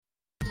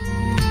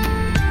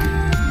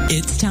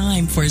It's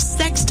time for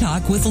Sex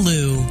Talk with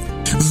Lou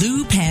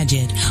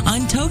Paget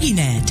on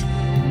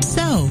TogiNet.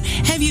 So,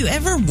 have you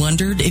ever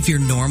wondered if you're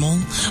normal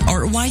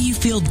or why you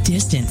feel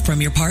distant from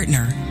your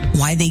partner?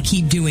 Why they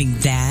keep doing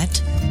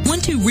that?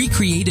 Want to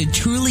recreate a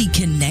truly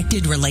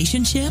connected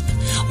relationship?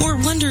 Or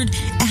wondered,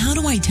 how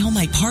do I tell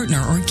my partner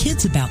or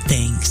kids about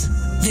things?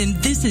 Then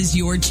this is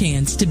your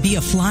chance to be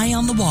a fly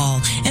on the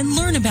wall and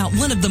learn about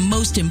one of the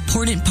most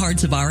important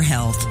parts of our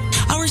health,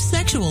 our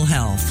sexual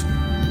health.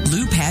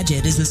 Lou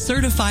Paget is a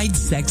certified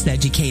sex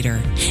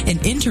educator, an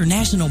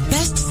international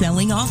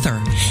best-selling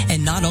author.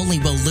 And not only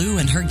will Lou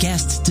and her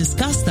guests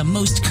discuss the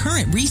most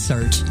current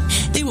research,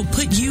 they will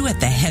put you at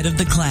the head of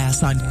the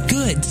class on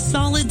good,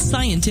 solid,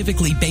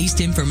 scientifically based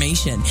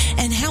information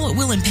and how it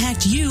will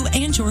impact you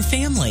and your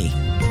family.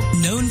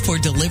 Known for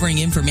delivering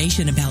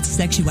information about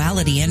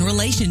sexuality and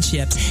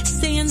relationships,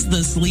 sans the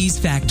sleaze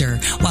factor,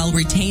 while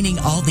retaining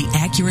all the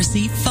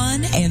accuracy,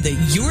 fun, and the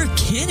you're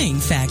kidding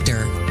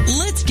factor.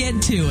 Let's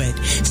get to it.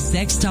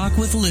 Sex Talk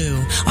with Lou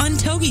on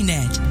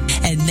TogiNet.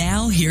 And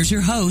now here's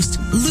your host,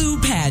 Lou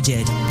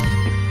Paget.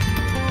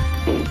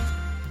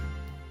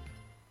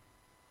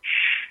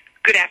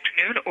 Good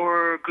afternoon,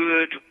 or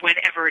good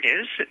whenever it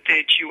is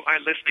that you are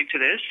listening to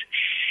this.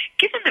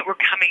 Given that we're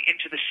coming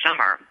into the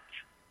summer,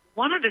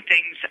 one of the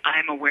things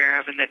I'm aware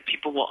of and that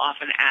people will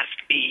often ask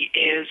me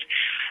is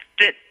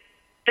that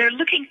they're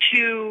looking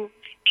to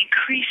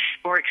increase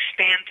or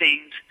expand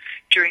things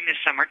during the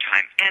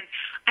summertime. And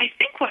I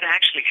think what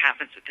actually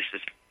happens, and this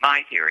is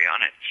my theory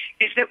on it,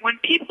 is that when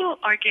people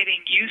are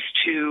getting used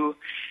to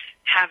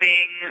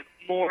having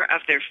more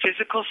of their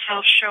physical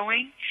self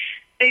showing,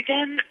 they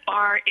then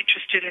are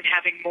interested in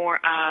having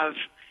more of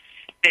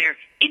their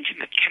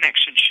intimate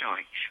connection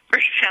showing. For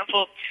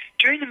example,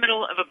 during the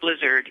middle of a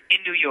blizzard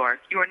in New York,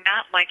 you are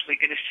not likely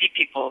going to see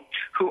people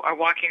who are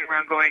walking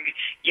around going,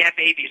 yeah,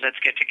 baby, let's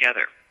get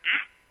together.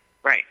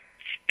 Right.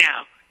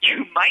 Now,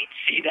 you might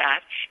see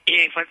that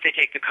if once they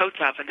take the coats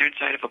off and they're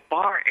inside of a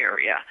bar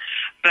area.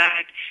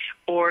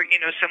 Or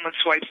someone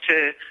swipes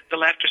to the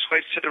left or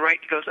swipes to the right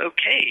and goes,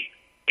 okay,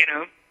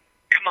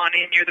 come on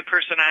in, you're the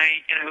person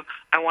I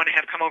want to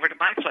have come over to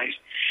my place.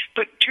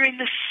 But during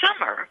the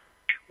summer,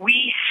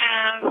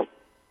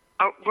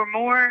 we're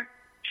more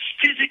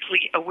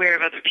physically aware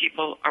of other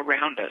people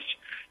around us.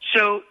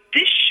 So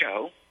this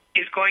show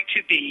is going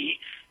to be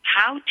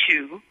how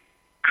to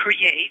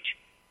create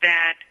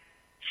that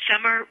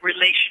summer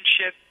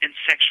relationship and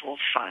sexual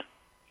fun.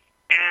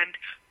 And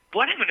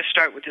what I'm going to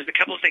start with is a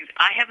couple of things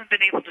I haven't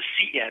been able to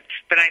see yet,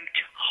 but I'm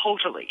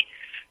totally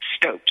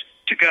stoked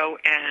to go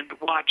and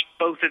watch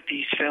both of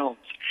these films.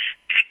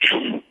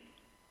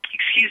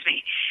 Excuse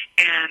me.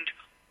 And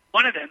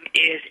one of them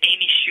is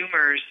Amy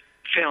Schumer's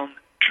film,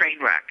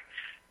 Trainwreck.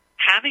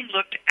 Having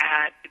looked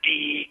at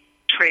the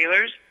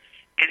trailers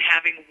and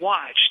having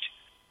watched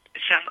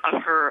some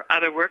of her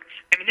other work,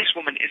 I mean, this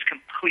woman is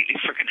completely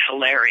freaking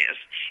hilarious.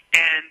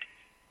 And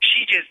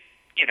she just,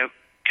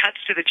 cuts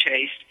to the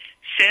chase,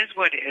 says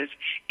what is,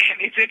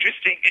 and it's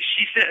interesting, as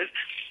she says,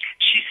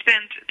 she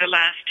spent the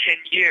last 10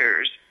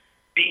 years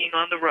being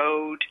on the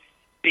road,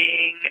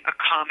 being a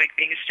comic,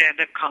 being a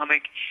stand-up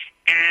comic,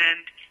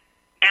 and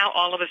now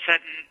all of a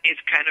sudden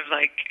it's kind of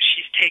like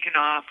she's taken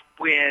off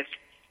with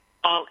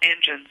all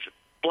engines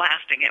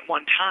blasting at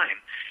one time.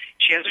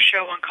 She has a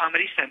show on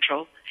Comedy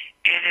Central,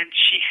 and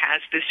she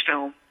has this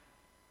film,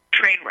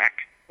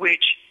 Trainwreck,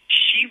 which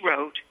she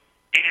wrote,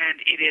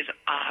 and it is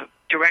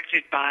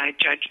directed by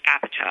Judd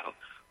Apatow,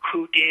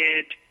 who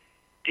did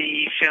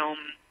the film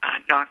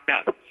Knocked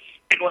Up.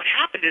 And what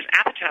happened is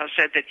Apatow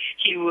said that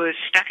he was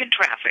stuck in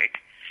traffic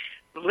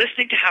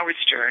listening to Howard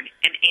Stern,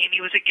 and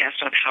Amy was a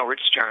guest on Howard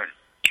Stern.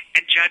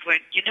 And Judd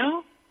went,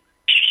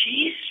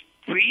 she's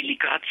really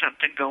got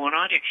something going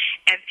on here.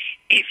 And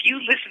if you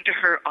listen to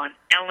her on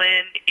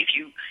Ellen, if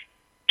you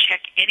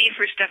check any of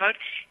her stuff out,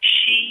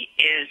 she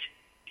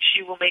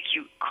will make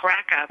you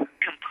crack up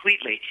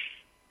completely.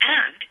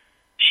 And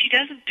she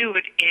doesn't do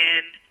it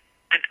in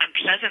an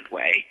unpleasant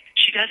way.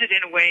 She does it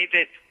in a way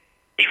that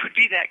it would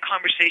be that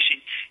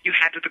conversation you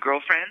had with a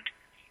girlfriend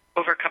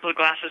over a couple of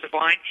glasses of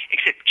wine,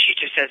 except she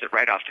just says it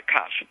right off the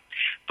cuff.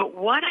 But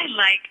what I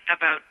like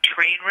about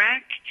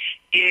Trainwreck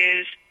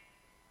is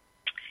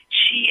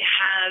she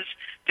has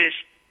this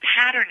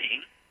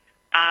patterning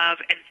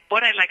of, and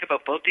what I like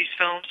about both these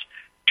films,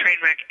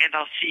 Trainwreck and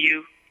I'll See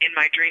You in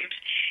My Dreams,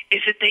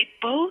 is that they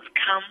both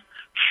come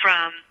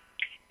from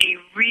a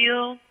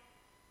real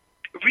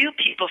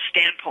people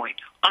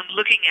standpoint on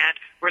looking at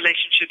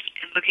relationships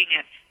and looking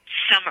at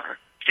summer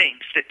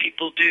things that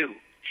people do.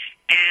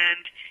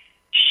 And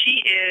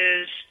she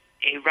is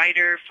a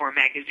writer for a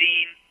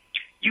magazine.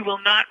 You will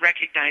not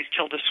recognize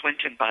Tilda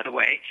Swinton, by the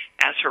way,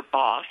 as her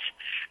boss,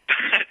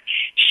 but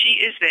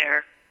she is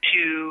there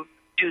to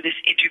do this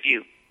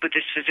interview with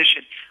this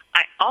physician.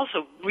 I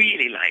also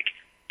really like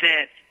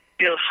that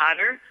Bill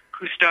Hader,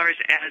 who stars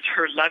as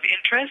her love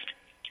interest,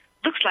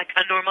 looks like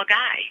a normal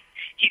guy.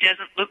 He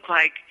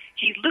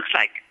looks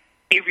like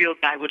a real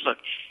guy would look.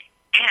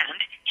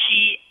 And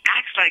he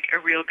acts like a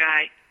real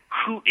guy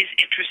who is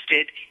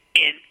interested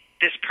in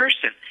this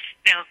person.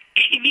 Now,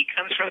 Amy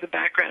comes from the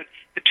background.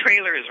 The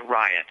trailer is a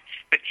riot.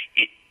 But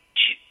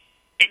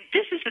and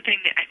this is the thing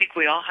that I think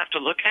we all have to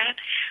look at.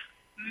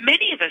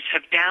 Many of us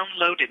have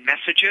downloaded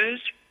messages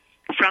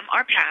from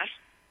our past,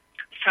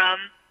 from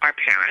our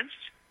parents,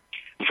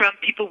 from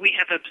people we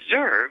have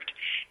observed,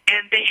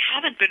 and they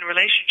haven't been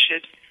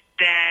relationships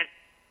that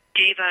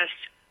gave us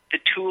the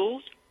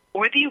tools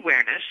or the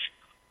awareness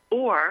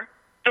or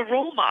the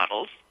role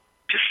models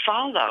to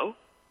follow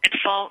and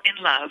fall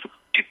in love,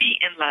 to be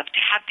in love, to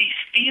have these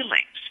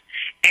feelings.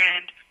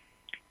 And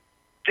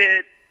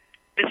the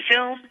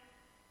film,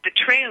 the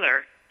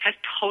trailer, has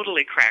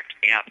totally cracked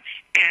me up.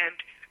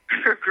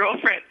 And her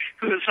girlfriend,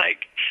 who is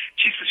like,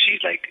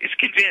 she's like, is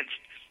convinced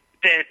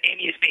that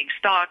Amy is being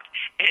stalked,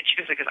 and she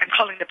goes like, I'm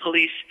calling the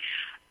police.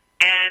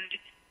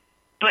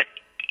 But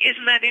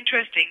isn't that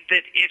interesting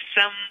that if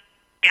some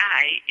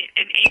guy,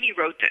 and Amy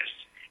wrote this,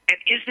 and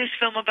is this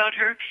film about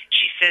her?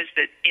 She says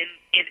that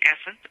in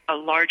essence, a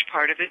large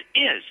part of it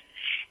is.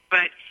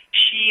 But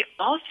she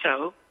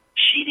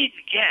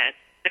didn't get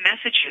the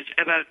messages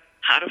about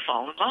how to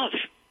fall in love.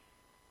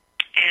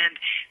 And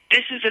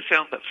this is a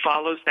film that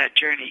follows that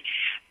journey.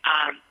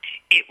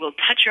 It will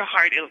touch your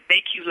heart. It'll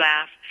make you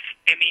laugh.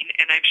 I mean,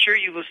 and I'm sure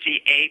you will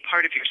see a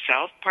part of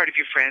yourself, part of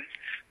your friends,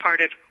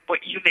 part of what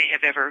you may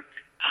have ever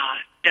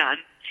done.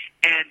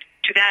 And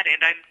to that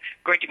end, I'm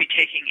going to be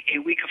taking a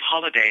week of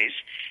holidays,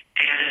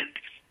 and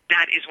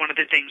that is one of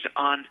the things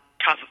on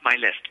top of my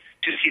list,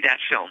 to see that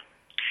film.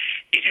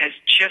 It has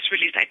just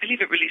released, I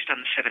believe it released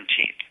on the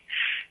 17th.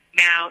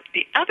 Now,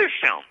 the other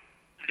film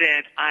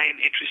that I'm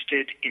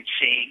interested in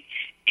seeing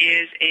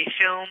is a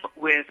film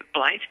with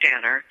Blythe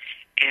Danner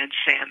and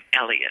Sam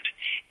Elliott,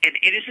 and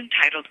it is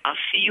entitled I'll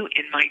See You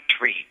in My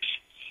Dreams.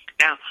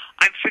 Now,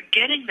 I'm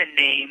forgetting the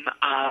name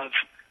of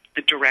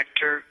the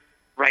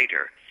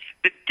director-writer,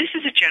 but this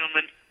is a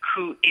gentleman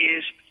who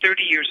is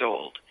 30 years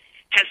old,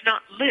 has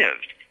not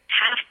lived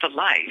half the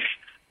life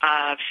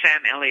of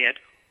Sam Elliott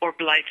or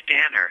Blythe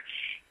Danner,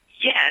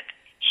 yet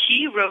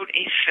he wrote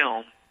a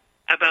film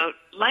about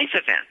life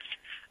events,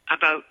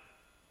 about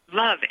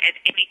love at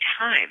any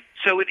time.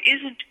 So it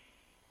isn't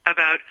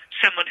about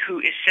someone who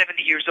is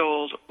 70 years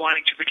old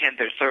wanting to pretend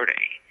they're 30.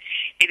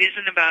 It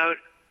isn't about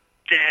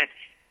that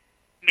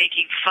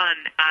making fun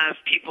of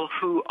people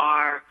who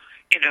are,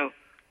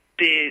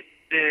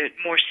 the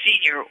more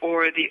senior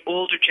or the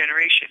older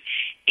generation.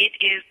 It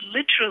is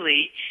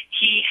literally,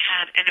 he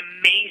had an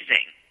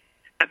amazing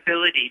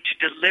ability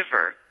to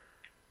deliver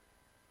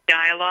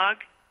dialogue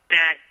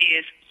that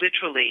is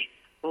literally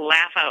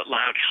laugh out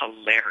loud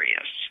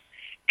hilarious.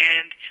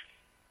 And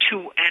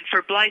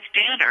for Blythe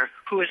Danner,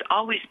 who has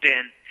always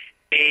been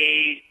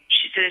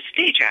she's a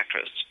stage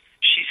actress,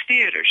 she's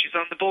theater, she's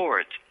on the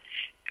boards,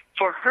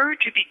 for her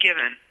to be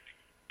given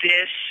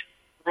this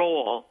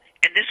role,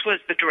 and this was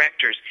the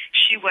director's,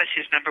 she was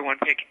his number one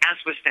pick, as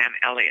was Sam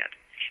Elliott,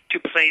 to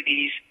play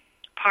these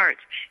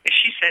parts. And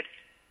she said,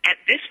 at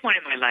this point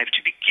in my life,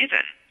 to be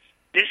given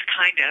this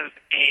kind of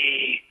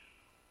a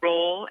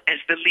role as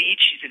the lead,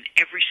 she's in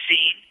every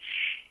scene,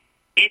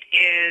 it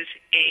is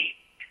a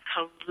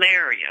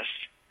hilarious,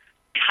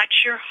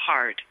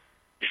 touch-your-heart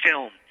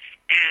film.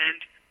 And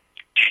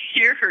to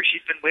hear her,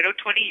 she's been widowed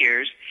 20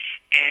 years,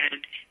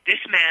 and this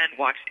man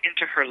walks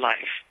into her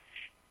life,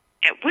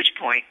 at which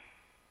point,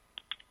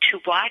 to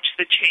watch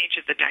the change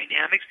of the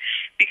dynamics,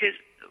 because,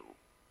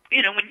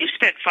 when you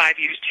spend 5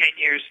 years, 10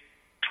 years,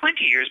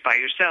 20 years by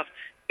yourself,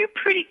 you're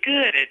pretty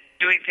good at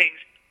doing things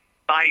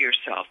by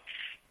yourself.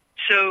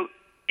 So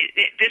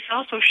this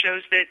also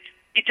shows that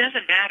it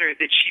doesn't matter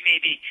that she may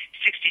be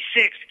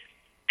 66.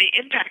 The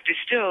impact is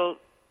still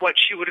what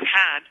she would have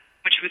had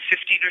when she was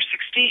 15 or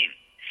 16.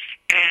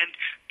 And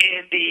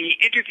in the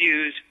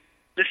interviews,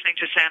 listening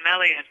to Sam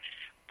Elliott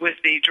with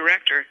the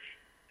director,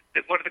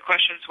 one of the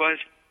questions was,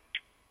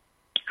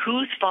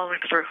 who's fallen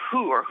for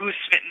who, or who's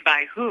smitten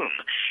by whom?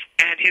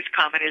 And his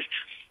comment is,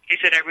 he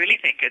said, I really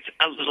think it's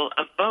a little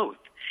of both.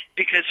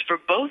 Because for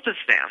both of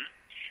them,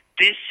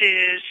 this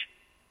is,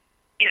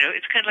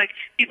 it's kind of like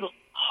people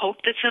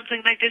hope that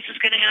something like this is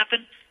going to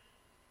happen,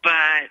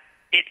 but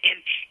it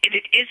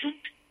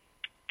isn't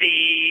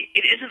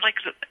like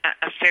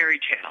a fairy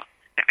tale.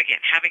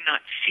 Again, having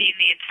not seen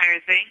the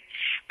entire thing,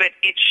 but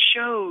it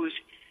shows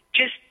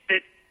just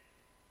that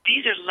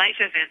these are life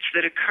events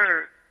that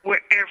occur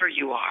wherever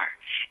you are.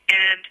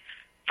 And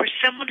for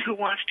someone who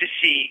wants to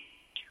see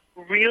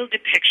real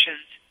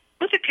depictions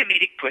with a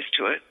comedic twist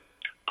to it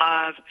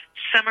of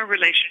summer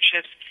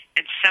relationships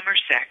and summer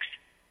sex,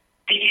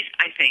 these,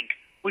 I think,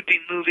 would be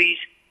movies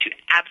to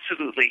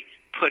absolutely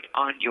put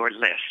on your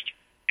list.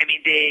 I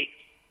mean, they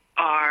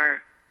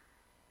are,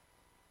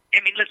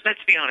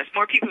 let's be honest,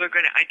 more people are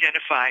going to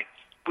identify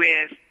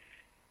with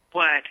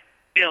what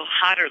Bill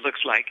Hader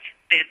looks like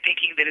than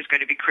thinking that it's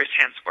going to be Chris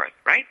Hemsworth,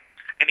 right?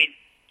 I mean,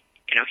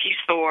 he's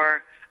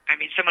Thor. I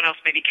mean, someone else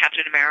may be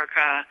Captain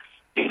America.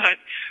 But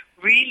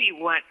really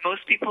what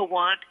most people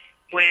want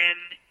when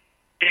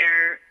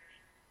they're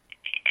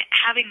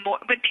having more,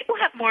 when people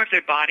have more of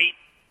their body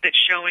that's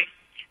showing,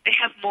 they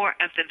have more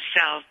of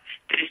themselves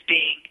that is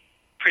being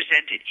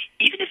presented,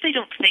 even if they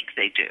don't think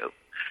they do.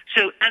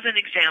 So as an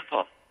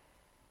example,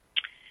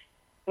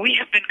 we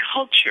have been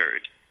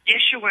cultured.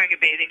 Yes, you're wearing a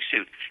bathing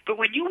suit, but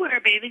when you wear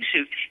a bathing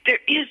suit, there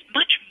is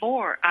much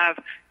more of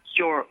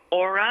your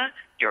aura,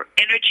 your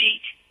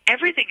energy,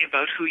 everything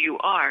about who you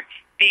are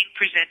being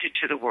presented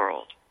to the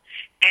world.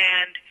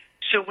 And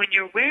so when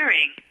you're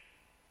wearing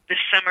the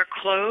summer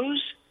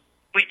clothes,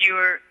 when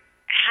you're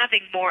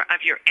having more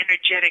of your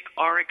energetic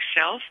auric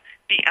self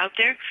be out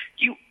there,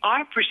 you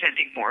are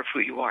presenting more of who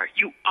you are.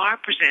 You are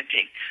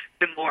presenting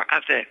the more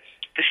of the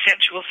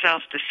sensual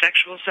self, the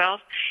sexual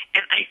self.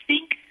 And I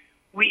think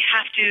we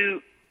have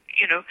to,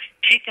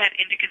 take that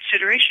into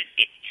consideration.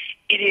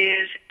 It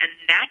is a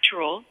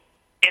natural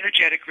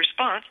energetic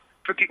response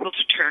for people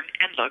to turn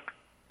and look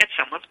at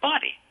someone's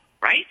body,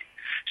 right?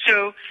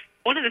 So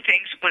one of the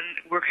things when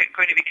we're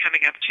going to be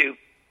coming up to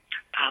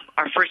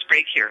our first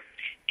break here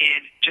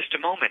in just a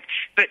moment,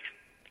 but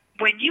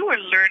when you are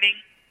learning,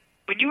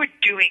 when you are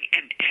doing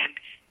and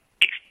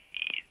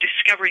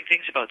discovering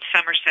things about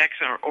summer sex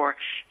or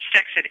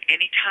sex at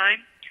any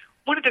time,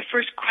 one of the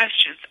first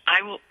questions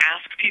I will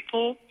ask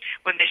people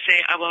when they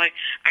say, I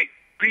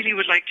really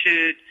would like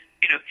to,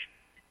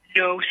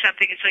 know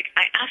something, it's like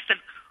I ask them,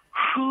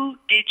 who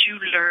did you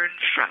learn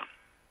from?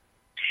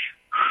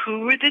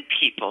 Who are the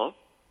people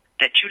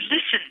that you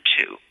listen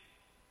to?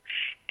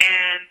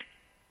 And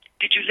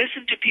did you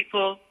listen to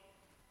people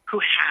who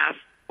have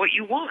what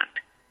you want?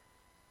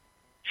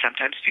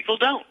 Sometimes people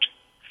don't.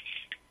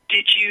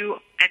 Did you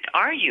and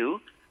are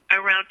you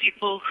around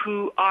people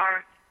who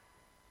are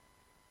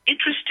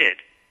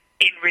interested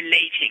in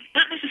relating,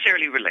 not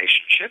necessarily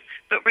relationship,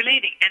 but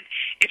relating? And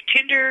if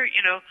Tinder,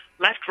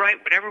 left, right,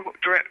 whatever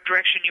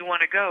direction you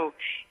want to go,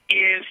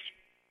 if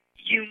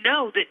you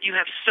know that you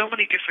have so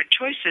many different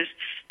choices,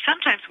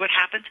 sometimes what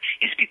happens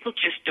is people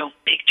just don't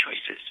make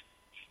choices.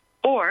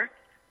 Or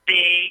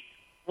they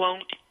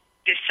won't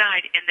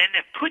decide, and then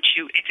it puts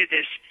you into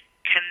this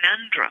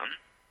conundrum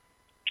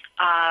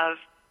of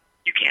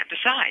you can't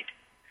decide.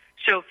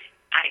 So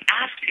I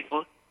ask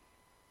people,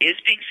 is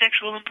being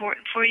sexual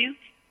important for you?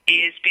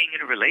 Is being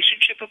in a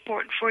relationship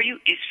important for you?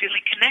 Is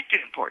feeling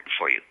connected important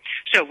for you?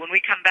 So when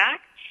we come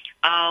back,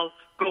 I'll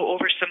go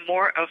over some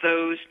more of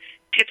those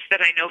tips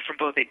that I know from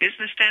both a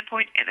business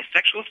standpoint and a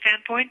sexual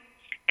standpoint.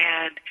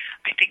 And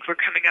I think we're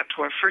coming up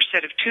to our first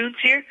set of tunes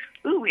here.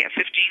 Ooh, we have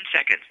 15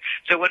 seconds.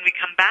 So when we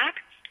come back,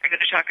 I'm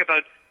going to talk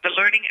about the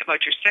learning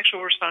about your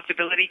sexual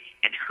responsibility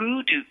and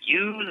who do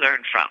you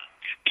learn from.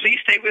 Please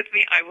stay with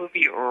me. I will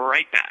be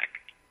right back.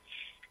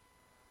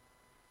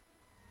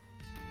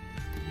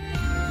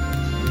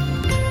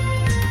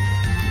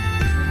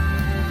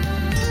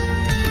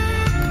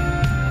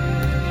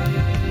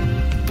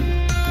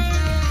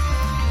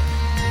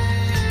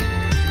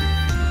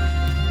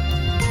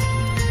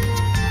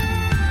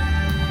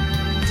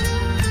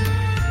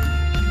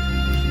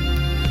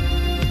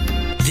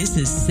 This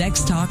is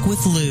Sex Talk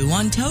with Lou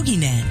on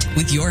TogiNet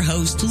with your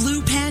host,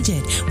 Lou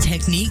Paget.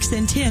 Techniques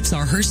and tips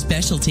are her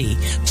specialty.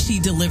 She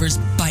delivers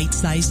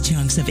bite-sized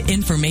chunks of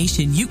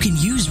information you can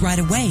use right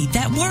away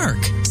that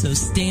work. So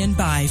stand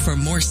by for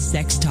more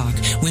sex talk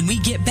when we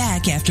get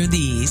back after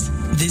these.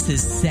 This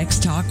is Sex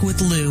Talk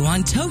with Lou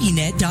on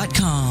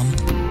TogiNet.com.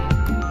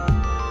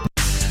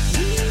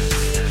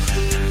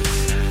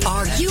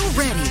 Are you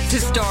ready to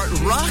start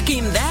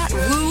rocking that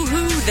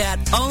woo-hoo that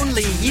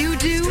only you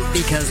do?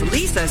 Because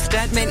Lisa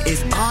Steadman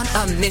is on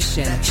a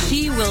mission.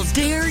 She will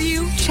dare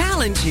you,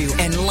 challenge you,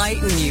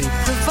 enlighten you,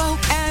 provoke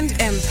and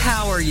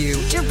empower you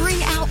to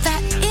bring out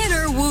that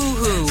inner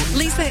woo-hoo.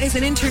 Lisa is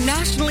an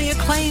internationally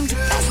acclaimed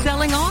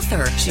best-selling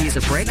author. She's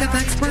a breakup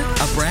expert,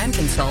 a brand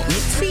consultant,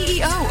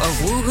 CEO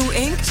of Woohoo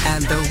Inc.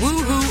 and the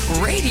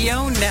Woohoo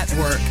Radio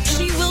Network.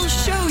 She will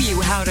show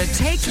you how to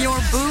take your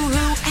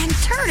boo-hoo and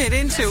turn it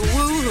into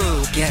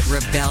woo-hoo. Get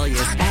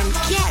rebellious and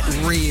get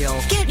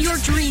real. Get your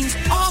dreams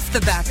off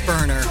the back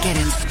burner. Get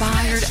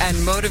inspired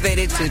and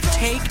motivated to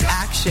take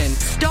action.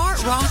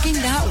 Start rocking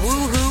that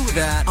woo-hoo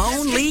that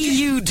only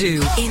you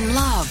do in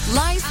love,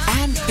 life,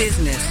 and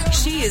business.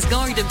 She is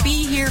going to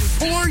be here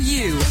for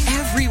you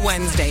every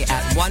Wednesday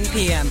at 1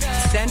 p.m.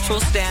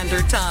 Central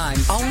Standard Time.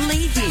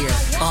 Only here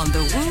on the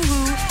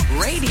Woohoo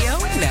Radio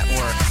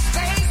Network.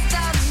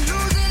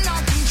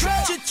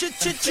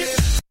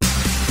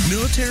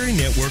 Military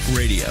Network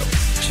Radio,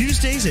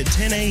 Tuesdays at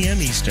 10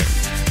 a.m. Eastern,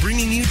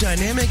 bringing you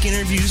dynamic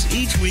interviews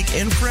each week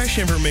and fresh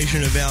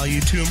information of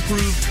value to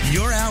improve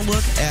your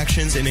outlook,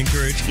 actions, and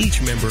encourage each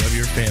member of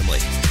your family.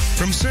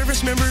 From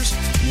service members,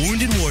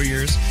 wounded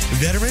warriors,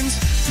 veterans,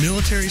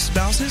 military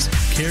spouses,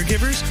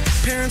 caregivers,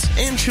 parents,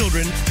 and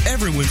children,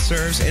 everyone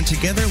serves, and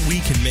together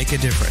we can make a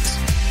difference.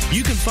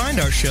 You can find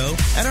our show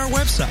at our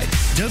website,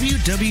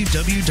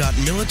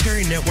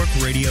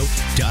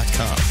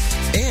 www.militarynetworkradio.com,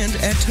 and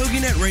at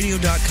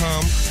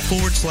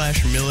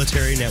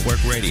toginetradio.com/Military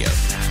Network Radio.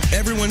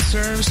 Everyone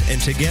serves,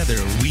 and together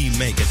we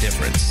make a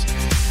difference.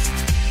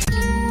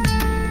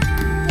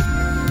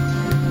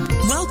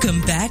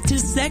 Welcome back to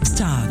Sex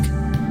Talk.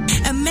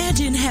 Imagine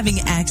Imagine having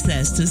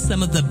access to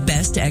some of the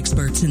best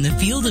experts in the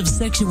field of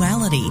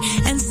sexuality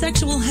and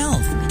sexual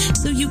health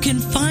so you can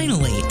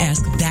finally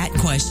ask that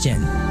question.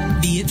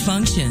 Be it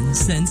function,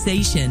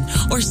 sensation,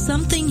 or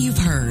something you've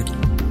heard.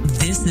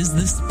 This is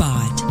the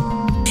spot.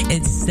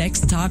 It's Sex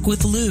Talk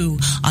with Lou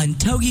on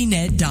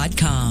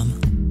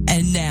TogiNet.com.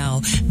 And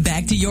now,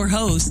 back to your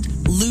host,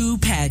 Lou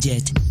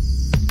Paget.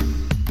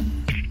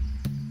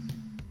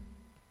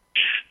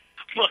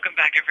 Welcome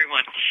back,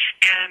 everyone.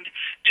 And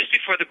just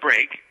before the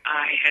break,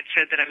 I had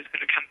said that I was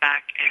going to come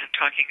back and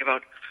talking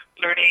about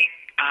learning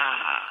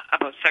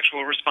about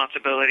sexual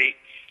responsibility.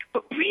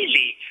 But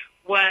really,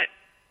 what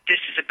this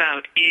is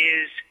about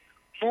is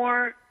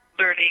more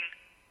learning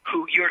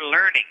who you're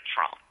learning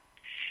from.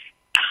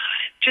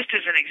 Just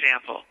as an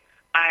example,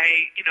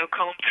 I,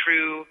 combed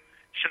through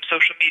some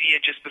social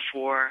media just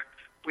before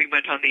we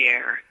went on the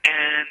air.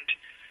 And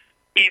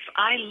if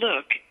I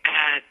look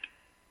at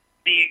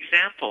the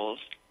examples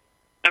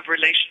of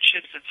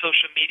relationships in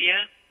social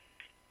media,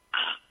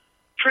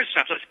 first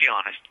off, let's be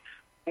honest.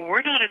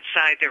 We're not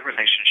inside their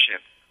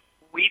relationship.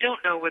 We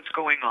don't know what's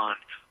going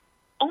on.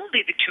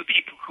 Only the two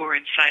people who are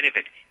inside of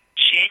it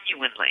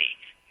genuinely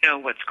know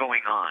what's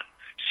going on.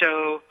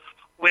 So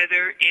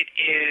whether it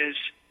is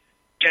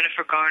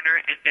Jennifer Garner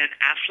and Ben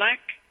Affleck,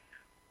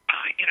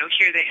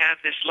 here they have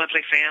this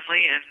lovely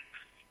family and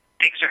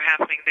things are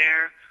happening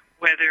there.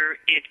 Whether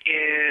it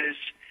is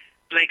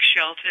Blake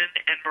Shelton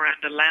and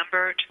Miranda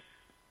Lambert,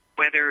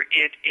 whether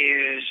it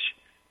is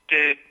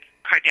the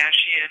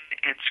Kardashian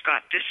and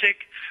Scott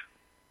Disick,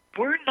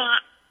 we're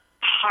not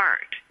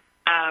part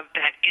of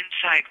that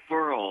inside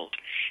world.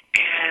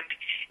 And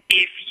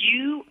if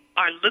you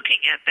are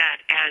looking at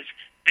that as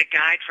the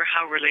guide for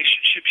how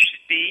relationships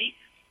should be,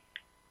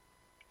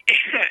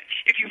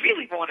 if you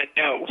really want to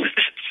know what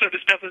that sort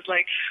of stuff is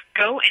like,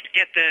 go and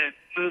get the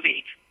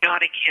movie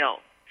Notting Hill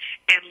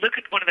and look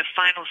at one of the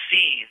final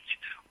scenes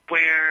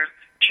where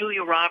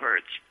Julia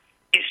Roberts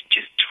is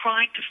just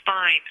trying to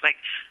find like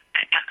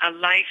a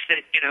life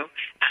that,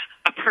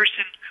 a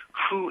person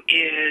who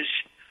is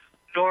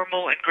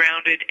normal and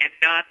grounded and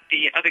not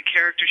the other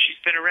character she's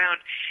been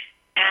around.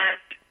 And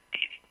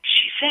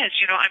she says,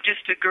 I'm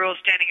just a girl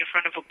standing in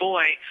front of a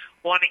boy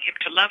wanting him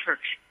to love her.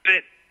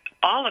 But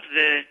all of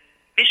the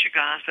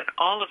mishigas and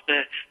all of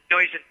the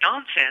noise and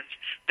nonsense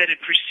that had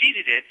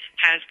preceded it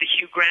has the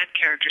Hugh Grant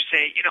character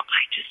say,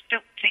 I just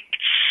don't think,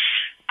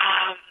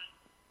 I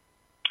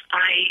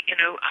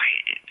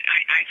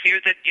fear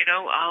that,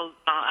 I'll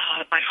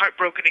have my heart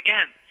broken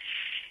again.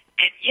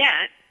 And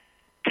yet,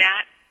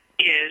 that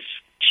is,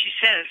 she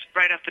says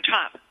right off the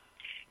top,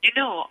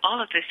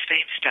 all of this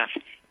fame stuff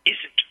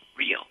isn't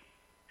real.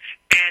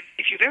 And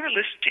if you've ever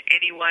listened to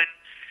anyone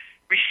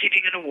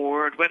receiving an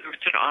award, whether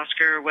it's an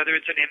Oscar, whether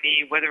it's an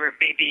Emmy, whether it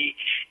may be,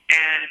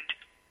 and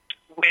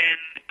when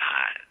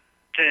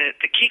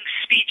the King's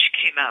Speech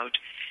came out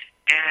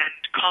and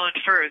Colin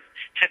Firth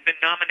had been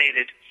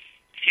nominated,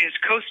 his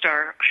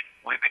co-star,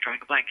 why am I drawing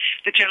a blank,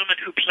 the gentleman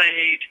who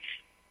played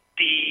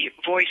the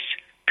voice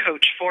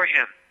coach for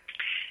him,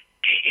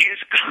 his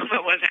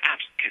comment was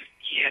because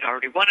he had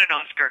already won an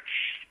Oscar,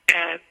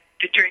 and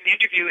during the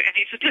interview, and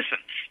he said, listen,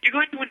 you're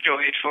going to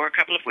enjoy it for a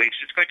couple of weeks.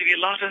 It's going to be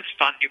a lot of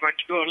fun. You're going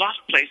to go a lot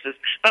of places,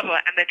 blah, blah,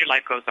 and then your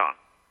life goes on.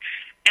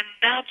 And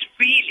that's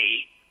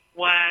really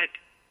what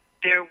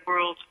their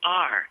worlds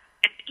are.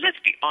 And let's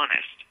be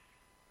honest,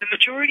 the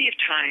majority of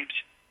times,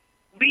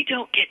 we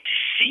don't get to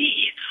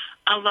see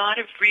a lot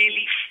of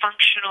really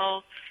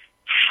functional,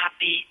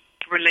 happy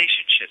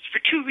relationships for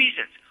two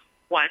reasons.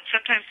 One,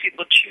 sometimes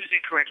people choose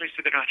incorrectly,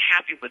 so they're not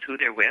happy with who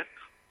they're with,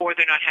 or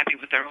they're not happy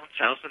with their own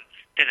selves, and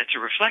then it's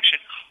a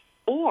reflection.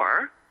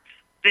 Or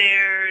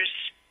there's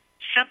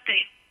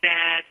something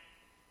that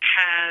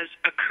has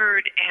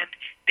occurred and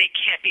they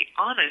can't be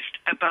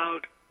honest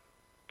about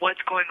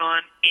what's going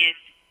on in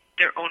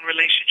their own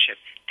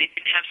relationship. They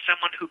didn't have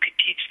someone who could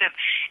teach them.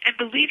 And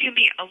believe you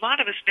me, a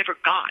lot of us never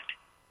got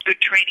good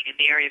training in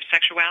the area of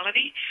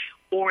sexuality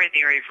or in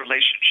the area of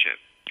relationship.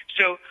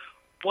 So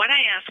what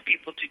I ask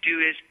people to do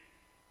is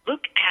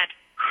look at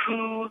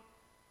who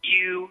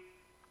you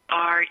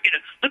are,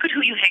 look at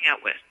who you hang out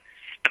with.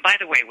 And by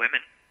the way,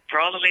 women, for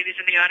all the ladies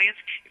in the audience,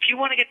 if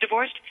you want to get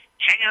divorced,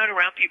 hang out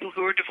around people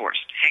who are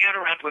divorced. Hang out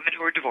around women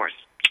who are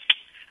divorced.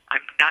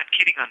 I'm not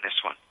kidding on this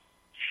one.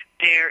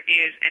 There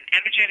is an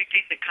energetic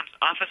thing that comes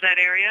off of that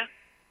area.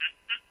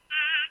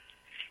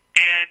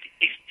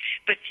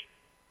 But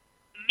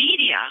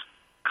media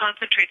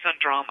concentrates on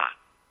drama.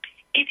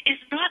 It is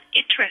not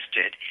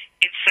interested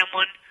in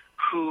someone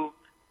who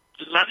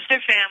loves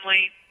their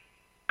family,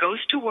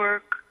 goes to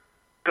work,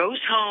 goes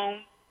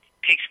home,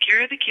 takes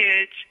care of the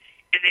kids,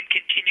 and then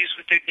continues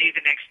with their day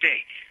the next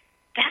day.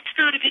 That's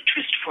not of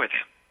interest for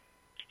them.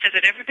 Has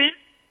it ever been?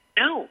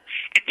 No.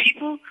 And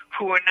people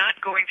who are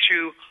not going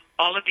through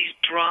all of these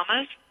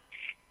dramas,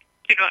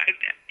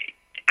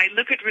 I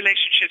look at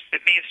relationships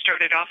that may have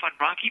started off on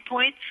rocky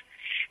points,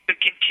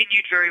 but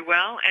continued very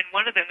well, and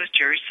one of them was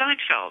Jerry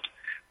Seinfeld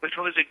with,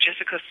 what was it,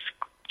 Jessica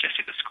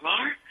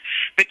Sklar?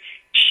 But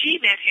she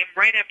met him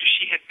right after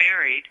she had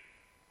married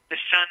the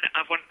son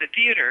of one of the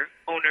theater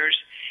owners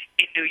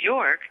in New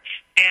York,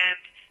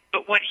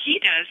 but what he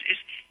does is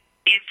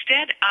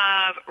instead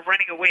of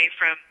running away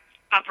from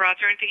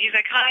paparazzi or anything, he's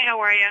like, "Hi, how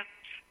are you?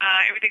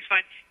 Everything's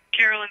fine."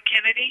 Carolyn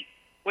Kennedy,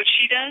 what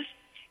she does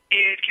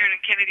is Carolyn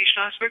Kennedy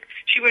Schlossberg,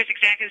 she wears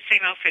exactly the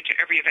same outfit to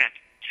every event.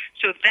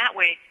 So that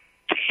way,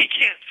 he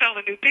can't sell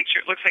a new picture.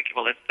 It looks like,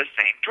 well, it's the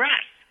same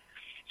dress.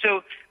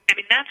 So, I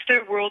mean, that's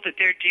their world that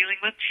they're dealing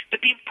with.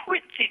 But the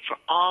important thing for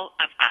all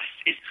of us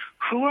is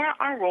who are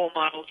our role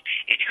models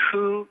and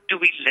who do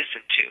we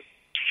listen to?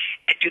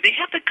 And do they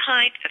have the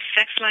kind of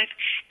sex life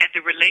and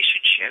the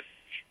relationship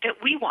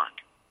that we want?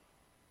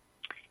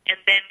 And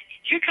then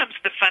here comes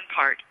the fun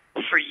part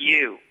for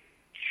you.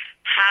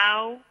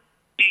 How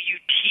do you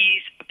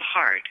tease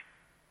apart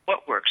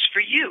what works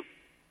for you?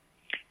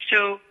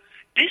 So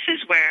this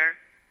is where,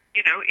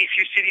 you know, if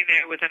you're sitting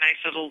there with a nice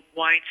little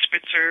wine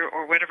spritzer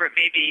or whatever it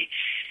may be,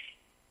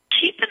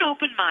 keep an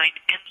open mind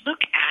and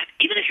look at,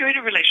 even if you're in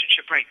a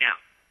relationship right now,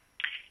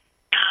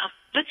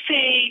 let's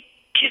say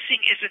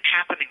kissing isn't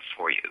happening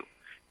for you,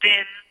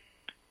 then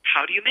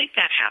how do you make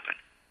that happen?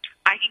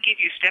 I can give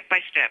you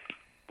step-by-step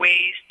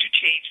ways to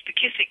change the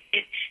kissing,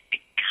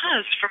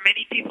 because for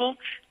many people,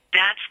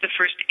 that's the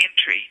first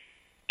entry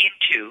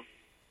into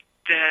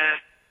the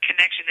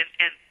connection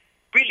and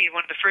really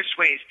one of the first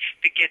ways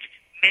that gets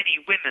many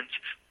women's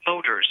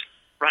motors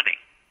running.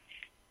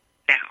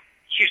 Now,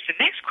 here's the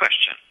next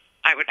question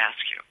I would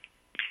ask you.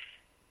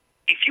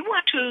 If you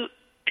want to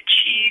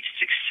achieve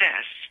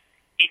success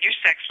in your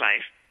sex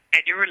life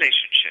and your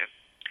relationship,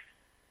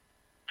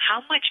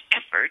 how much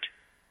effort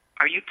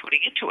are you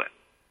putting into it?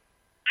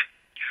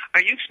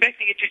 Are you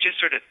expecting it to just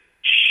sort of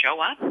show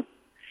up?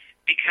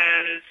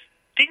 Because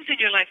things in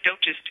your life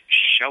don't just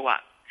show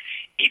up.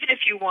 Even if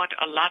you want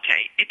a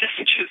latte, it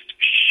doesn't just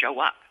show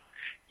up.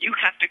 You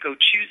have to go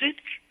choose it,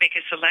 make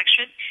a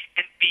selection,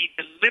 and be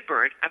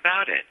deliberate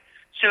about it.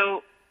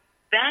 So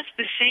that's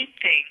the same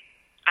thing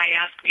I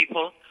ask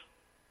people,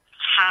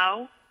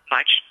 how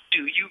much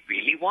do you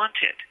really want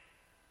it?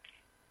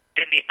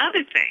 Then the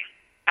other thing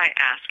I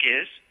ask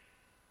is,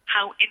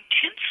 how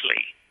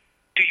intensely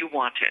do you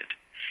want it?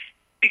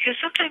 Because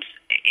sometimes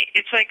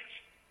it's like,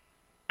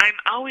 I'm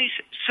always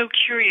so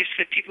curious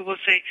that people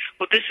will say,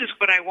 well, this is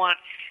what I want,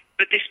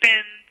 but they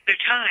spend their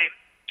time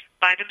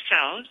by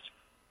themselves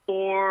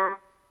or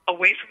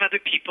away from other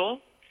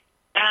people,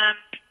 and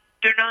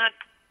they're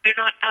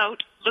not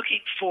out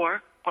looking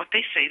for what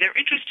they say they're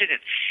interested in.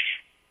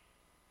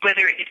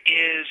 Whether it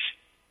is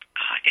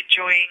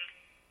enjoying,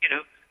 you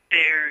know,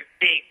 their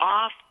day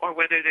off or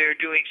whether they're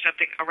doing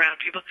something around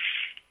people,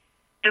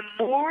 the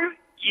more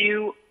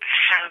you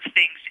have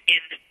things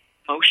in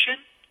motion,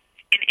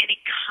 in any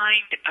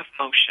kind of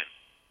motion,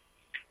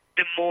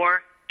 the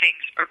more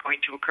things are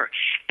going to occur.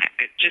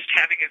 Just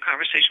having a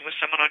conversation with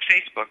someone on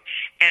Facebook,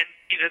 and,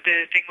 you know,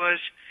 the thing was,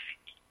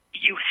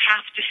 you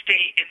have to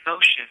stay in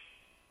motion,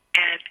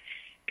 and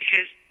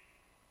because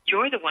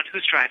you're the one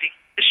who's driving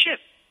the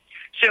ship.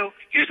 So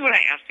here's what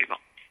I ask people.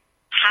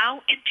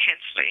 How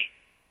intensely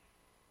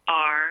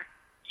are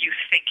you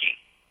thinking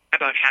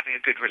about having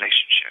a good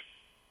relationship?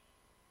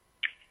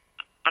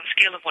 On a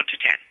scale of 1 to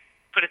 10,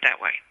 put it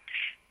that way.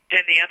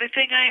 Then the other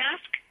thing I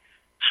ask,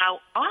 how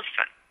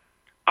often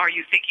are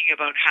you thinking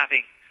about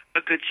having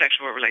a good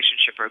sexual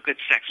relationship or a good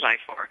sex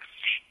life or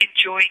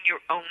enjoying your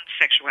own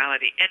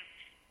sexuality? And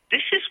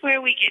this is where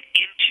we get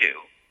into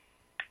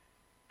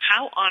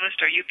how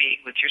honest are you being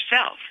with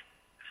yourself?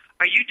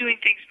 Are you doing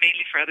things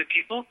mainly for other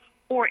people?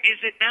 Or is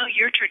it now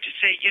your turn to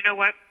say, you know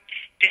what,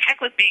 to heck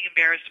with being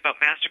embarrassed about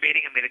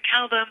masturbating, I'm going to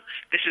tell them,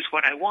 this is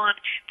what I want,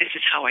 this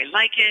is how I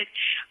like it.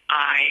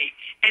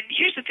 And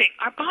here's the thing,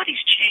 our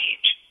bodies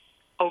change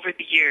over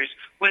the years,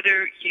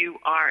 whether you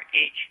are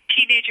a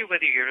teenager,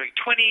 whether you're in your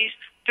 20s,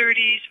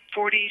 30s,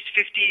 40s,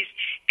 50s,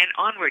 and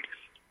onward,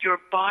 your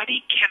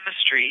body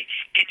chemistry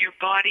and your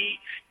body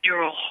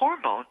neural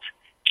hormones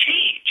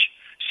change.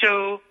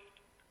 So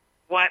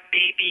what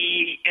may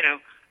be, you know,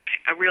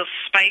 a real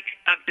spike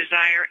of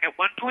desire at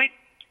one point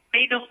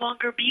may no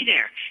longer be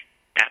there.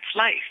 That's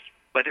life,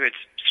 whether it's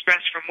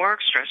stress from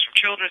work, stress from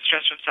children,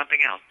 stress from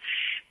something else.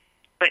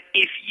 But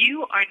if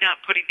you are not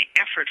putting the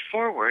effort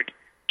forward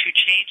to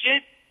change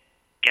it,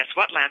 guess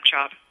what, lamb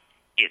chop?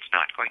 It's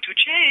not going to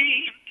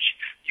change.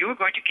 You are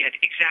going to get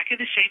exactly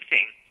the same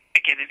thing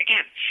again and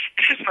again.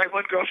 As my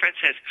one girlfriend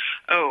says,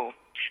 oh,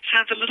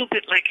 sounds a little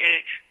bit like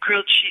a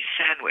grilled cheese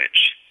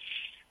sandwich.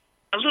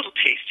 A little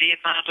tasty and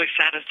mildly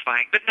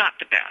satisfying, but not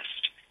the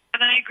best.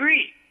 And I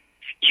agree.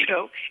 You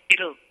know,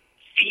 it'll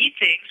feed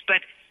things, but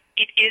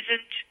it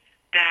isn't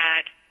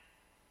that,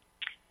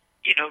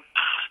 you know,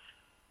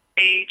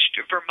 aged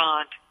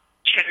Vermont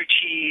cheddar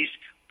cheese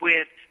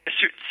with a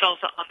certain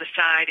salsa on the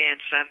side and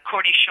some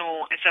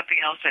cornichon and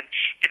something else and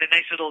a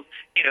nice little,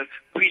 you know,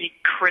 really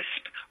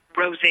crisp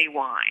rosé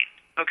wine,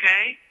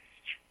 okay?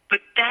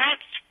 But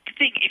that's the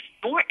thing. If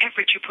more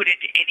effort you put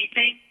into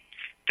anything,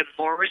 the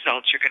more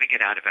results you're going to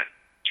get out of it.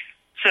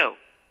 So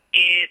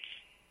it's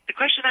the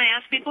question I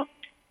ask people,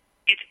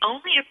 it's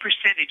only a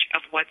percentage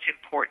of what's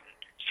important.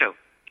 So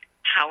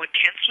how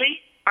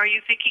intensely are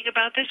you thinking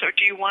about this, or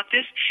do you want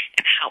this,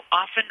 and how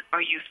often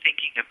are you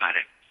thinking about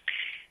it?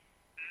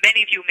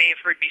 Many of you may have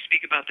heard me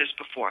speak about this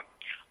before.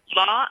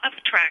 Law of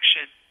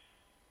attraction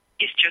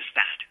is just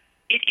that.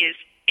 It is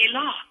a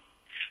law.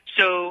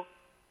 So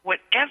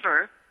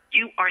whatever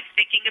you are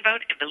thinking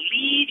about, and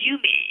believe you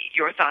me,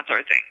 your thoughts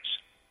are things.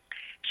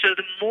 So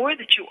the more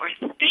that you are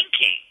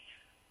thinking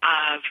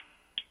of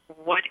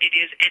what it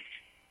is, and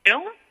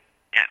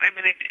I'm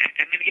going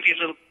to give you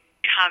a little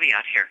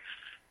caveat here.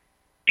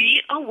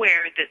 Be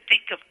aware that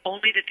think of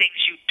only the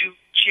things you do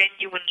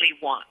genuinely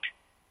want.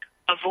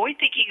 Avoid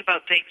thinking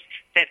about things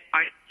that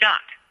are not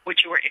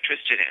what you are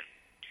interested in.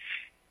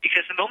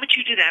 Because the moment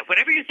you do that,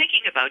 whatever you're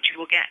thinking about, you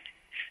will get.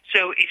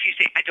 So if you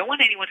say, I don't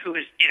want anyone who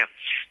is,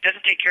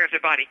 doesn't take care of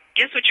their body,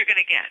 guess what you're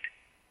going to get?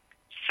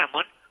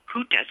 Someone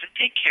who doesn't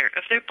take care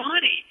of their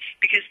body,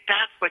 because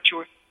that's what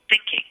you're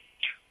thinking.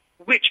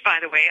 Which, by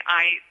the way,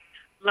 I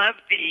love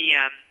the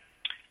young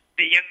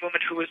woman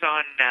who was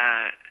on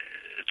the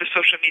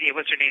social media.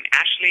 What's her name?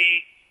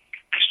 Ashley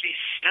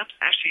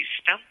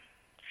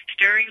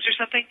Stirrings or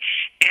something,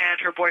 and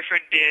her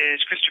boyfriend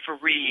is Christopher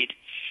Reed.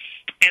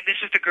 And this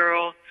is the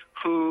girl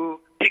who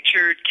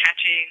pictured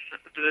catching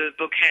the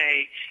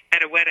bouquet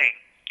at a wedding.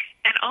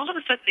 And all of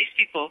a sudden, these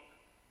people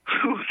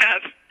who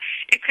have,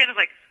 it's kind of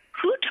like,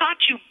 who taught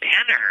you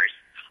manners?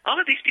 All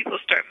of these people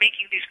start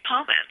making these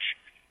comments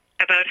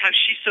about how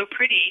she's so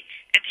pretty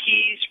and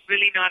he's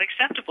really not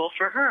acceptable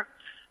for her.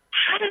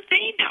 How do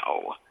they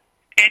know?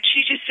 And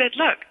she just said,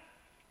 look,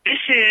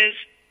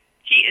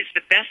 he is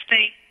the best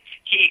thing.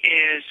 He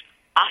is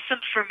awesome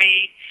for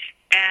me.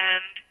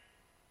 And,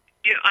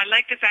 I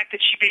like the fact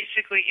that she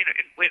basically, it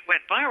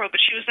went viral, but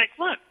she was like,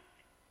 look,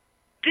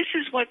 this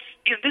is what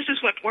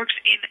works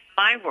in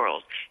my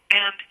world.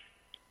 And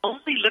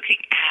only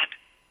looking at,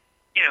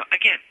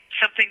 again,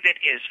 something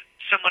that is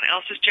someone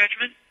else's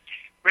judgment.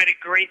 Read a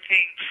great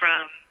thing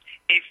from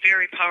a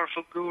very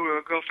powerful guru.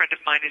 A girlfriend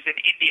of mine is in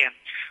India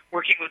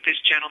working with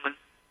this gentleman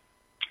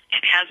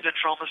and has been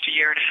for almost a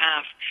year and a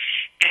half.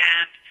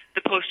 And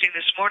the posting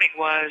this morning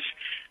was,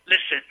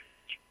 listen,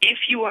 if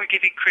you are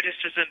giving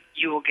criticism,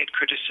 you will get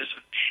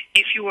criticism.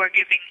 If you are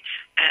giving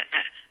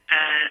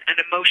an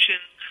emotion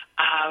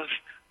of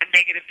a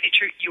negative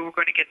nature, you are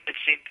going to get the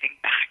same thing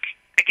back.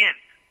 Again,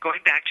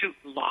 going back to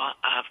law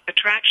of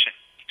attraction.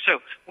 So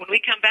when we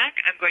come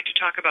back, I'm going to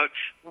talk about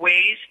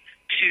ways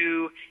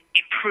to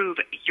improve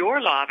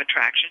your law of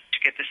attraction to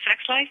get the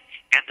sex life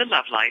and the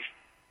love life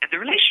and the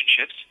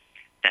relationships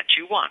that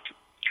you want.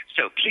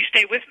 So please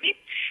stay with me.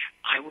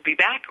 I will be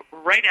back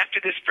right after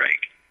this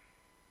break.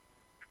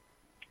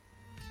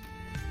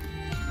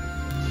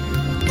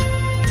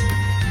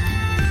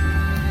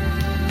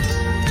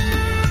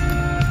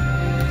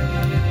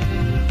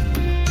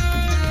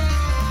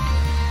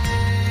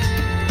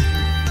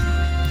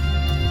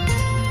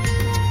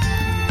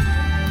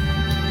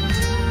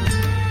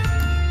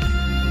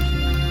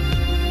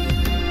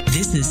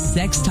 This is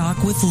Sex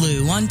Talk with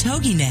Lou on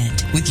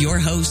TogiNet with your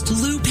host,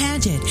 Lou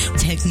Paget.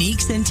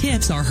 Techniques and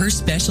tips are her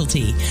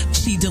specialty.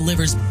 She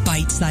delivers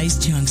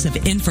bite-sized chunks of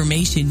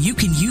information you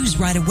can use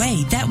right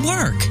away that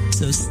work.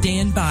 So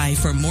stand by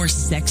for more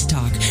Sex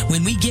Talk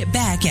when we get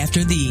back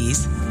after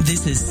these.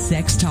 This is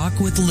Sex Talk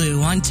with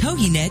Lou on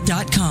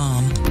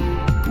TogiNet.com.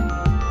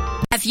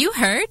 Have you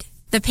heard?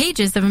 The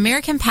pages of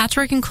American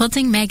Patchwork and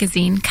Quilting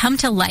magazine come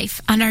to life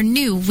on our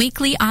new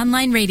weekly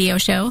online radio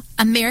show,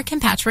 American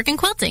Patchwork and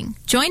Quilting.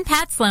 Join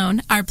Pat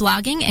Sloan, our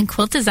blogging and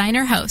quilt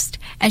designer host,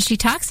 as she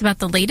talks about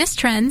the latest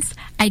trends,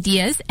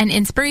 ideas, and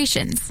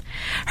inspirations.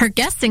 Her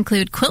guests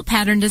include quilt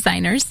pattern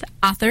designers,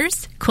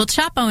 authors, quilt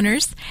shop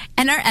owners,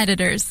 and our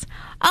editors.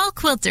 All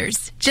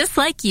quilters, just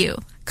like you.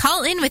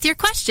 Call in with your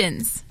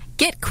questions.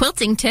 Get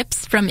quilting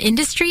tips from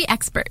industry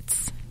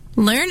experts.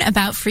 Learn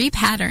about free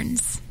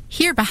patterns.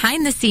 Hear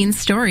behind-the-scenes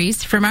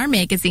stories from our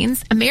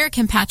magazines,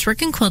 American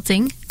Patchwork and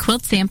Quilting,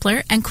 Quilt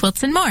Sampler, and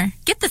Quilts and More.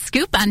 Get the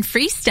scoop on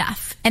free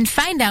stuff and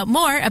find out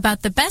more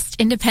about the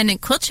best independent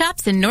quilt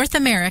shops in North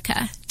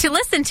America. To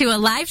listen to a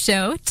live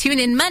show, tune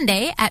in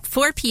Monday at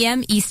 4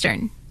 p.m.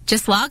 Eastern.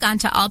 Just log on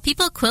to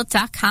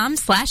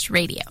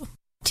allpeoplequilt.com/radio.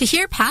 To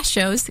hear past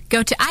shows,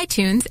 go to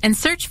iTunes and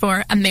search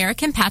for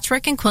American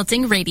Patchwork and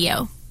Quilting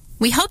Radio.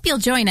 We hope you'll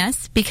join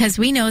us because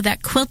we know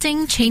that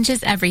quilting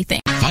changes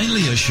everything.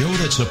 Finally, a show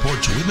that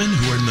supports women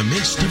who are in the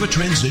midst of a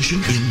transition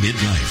in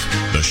midlife.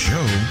 The show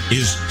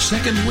is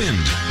Second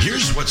Wind.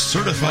 Here's what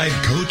certified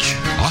coach,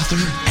 author,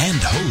 and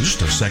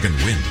host of Second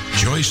Wind,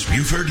 Joyce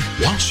Buford,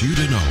 wants you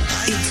to know.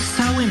 It's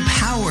so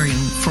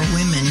empowering for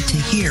women to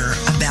hear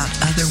about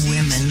other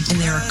women and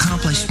their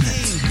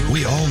accomplishments.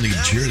 We all need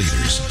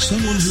cheerleaders,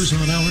 someone who's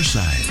on our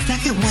side.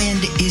 Second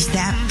Wind is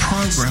that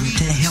program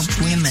to help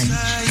women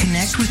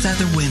connect with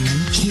other women,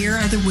 hear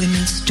other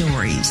women's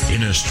stories.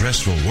 In a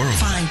stressful world,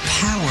 find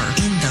power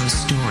in those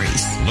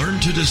stories.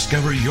 Learn to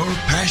discover your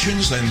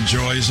passions and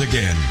joys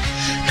again.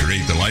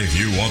 Create the life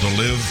you want to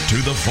live to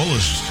the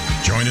fullest.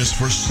 Join us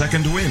for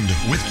Second Wind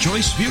with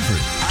Joyce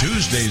Buford.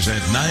 Tuesdays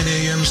at 9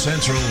 a.m.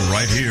 Central,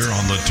 right here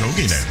on the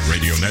TogiNet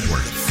Radio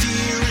Network.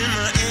 Fear in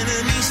my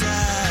enemy's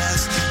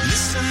eyes.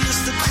 Listen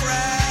as the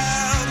cry.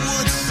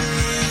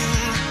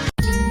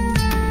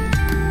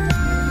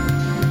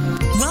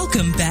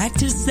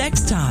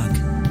 Sex Talk.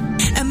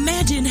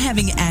 Imagine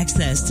having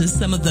access to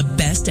some of the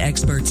best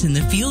experts in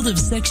the field of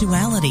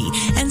sexuality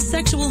and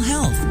sexual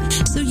health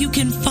so you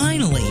can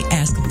finally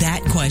ask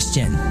that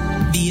question.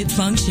 Be it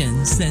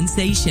function,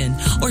 sensation,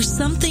 or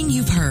something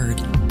you've heard.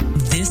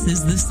 This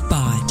is the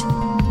spot.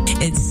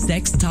 It's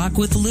Sex Talk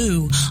with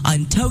Lou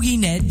on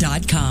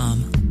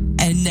TogiNet.com.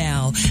 And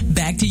now,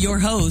 back to your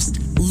host,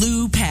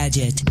 Lou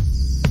Paget.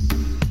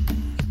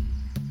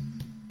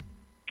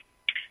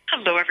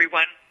 Hello,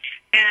 everyone.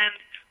 And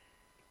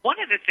one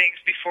of the things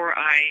before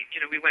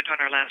we went on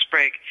our last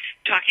break,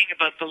 talking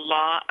about the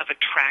law of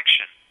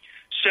attraction.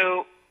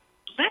 So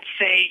let's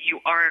say you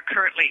are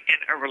currently in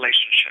a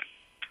relationship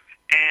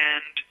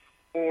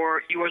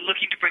or you are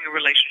looking to bring a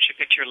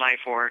relationship into your life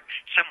or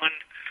someone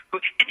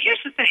who, and here's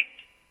the thing,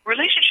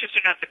 relationships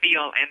are not the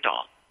be-all,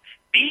 end-all.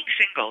 Being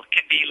single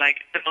can be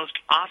like the most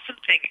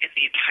awesome thing in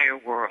the entire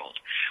world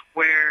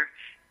where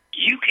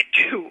you can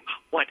do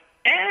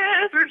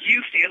whatever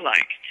you feel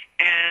like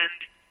and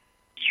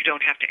you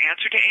don't have to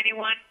answer to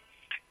anyone.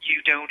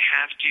 You don't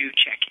have to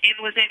check in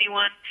with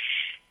anyone.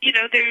 You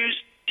know, there's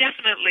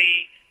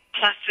definitely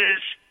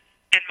pluses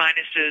and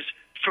minuses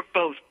for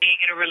both being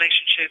in a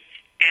relationship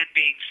and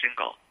being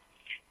single.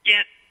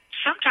 Yet,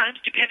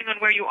 sometimes, depending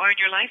on where you are in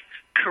your life,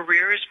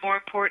 career is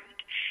more important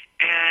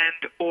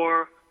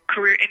or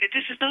career, and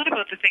this is not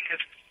about the thing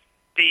of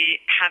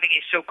having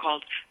a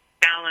so-called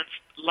balanced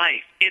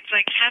life. It's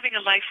like having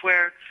a life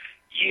where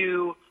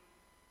you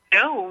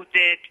know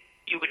that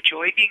you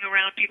enjoy being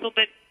around people,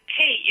 but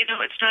hey,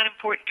 it's not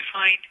important to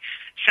find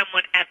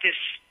someone at this,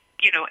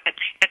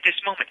 at this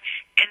moment.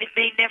 And it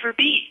may never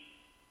be.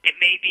 It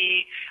may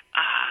be,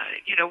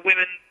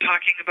 women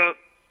talking about,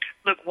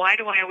 look, why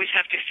do I always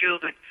have to feel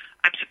that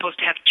I'm supposed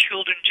to have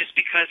children just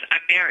because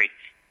I'm married?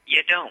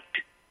 You don't.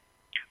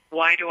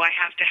 Why do I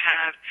have to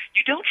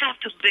you don't have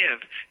to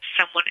live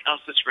someone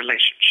else's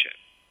relationship.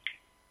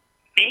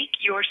 Make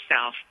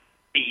yourself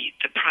be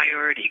the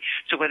priority.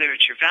 So whether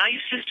it's your value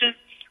system,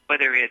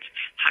 whether it's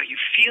how you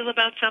feel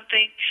about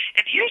something.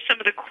 And here's some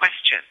of the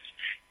questions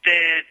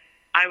that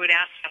I would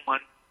ask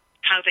someone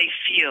how they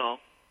feel,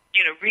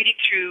 reading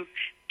through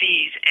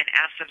these and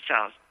ask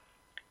themselves,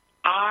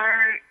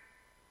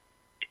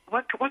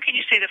 what can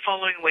you say the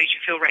following ways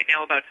you feel right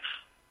now about,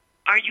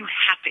 are you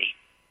happy?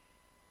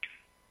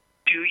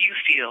 Do you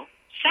feel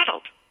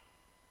settled?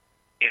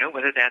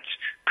 Whether that's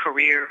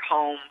career,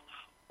 home,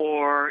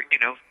 or,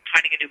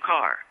 finding a new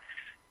car.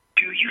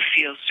 Do you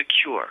feel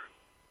secure?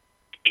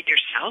 In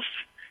yourself,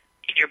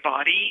 in your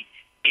body,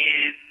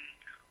 in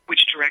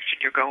which direction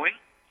you're going.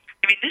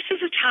 I mean, this is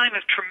a time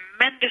of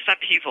tremendous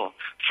upheaval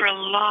for a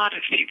lot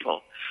of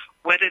people.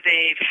 Whether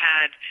they've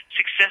had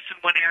success in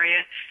one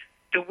area,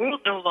 the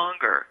world no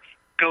longer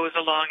goes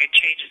along and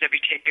changes every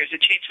 10 years.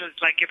 It changes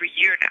like every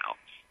year now,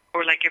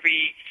 or like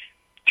every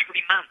 3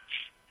 months.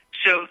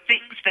 So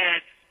things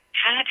that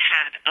had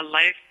a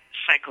life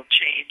cycle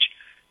change,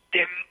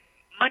 they're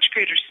much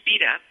greater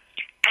speed up,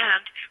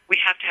 and we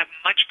have to have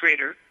much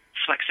greater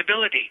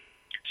flexibility.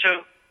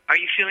 So are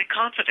you feeling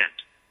confident?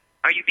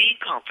 Are you being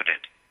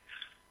confident?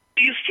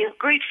 Do you feel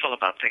grateful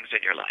about things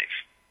in your life?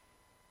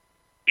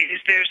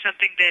 Is there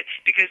something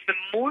because the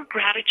more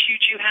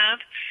gratitude you have,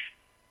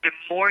 the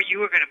more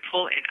you are going to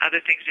pull in other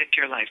things into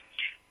your life.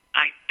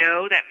 I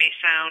know that may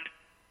sound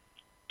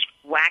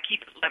wacky,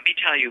 but let me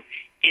tell you,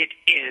 it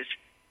is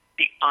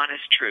the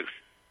honest truth.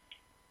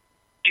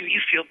 Do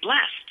you feel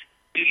blessed?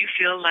 Do you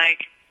feel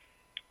like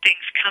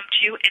things come to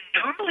you? And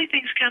normally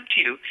things come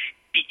to you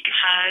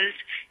because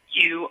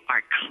you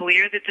are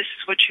clear that this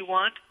is what you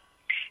want.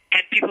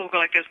 And people will go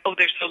like this, oh,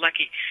 they're so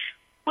lucky.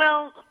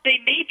 Well, they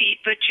may be,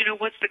 but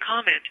what's the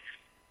comment?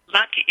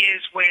 Luck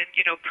is when,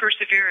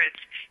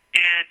 perseverance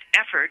and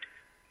effort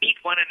meet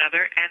one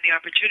another and the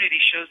opportunity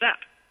shows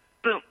up.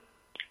 Boom.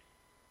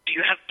 Do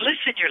you have bliss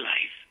in your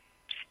life?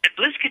 And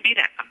bliss can be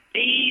that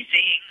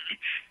amazing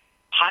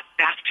hot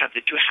bathtub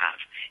that you have.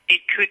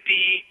 It could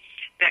be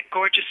that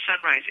gorgeous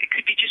sunrise. It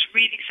could be just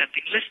reading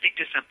something, listening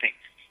to something.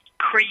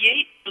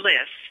 Create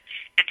bliss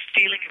and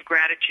feeling of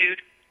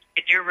gratitude,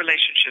 and your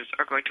relationships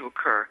are going to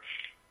occur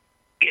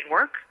in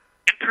work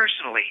and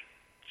personally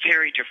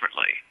very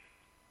differently.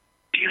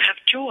 Do you have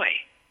joy?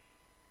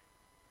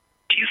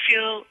 Do you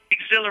feel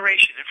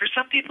exhilaration? And for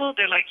some people,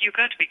 they're like, you've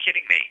got to be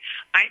kidding me.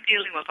 I'm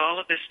dealing with all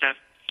of this stuff.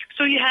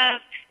 So you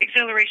have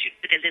exhilaration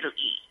with a little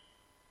e.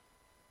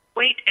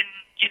 Wait and,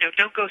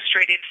 don't go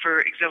straight in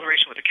for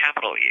exhilaration with a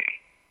capital E.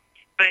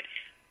 But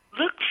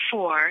look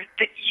for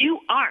that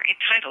you are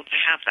entitled to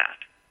have that.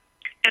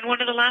 And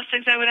one of the last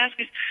things I would ask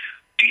is,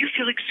 do you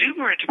feel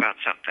exuberant about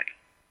something?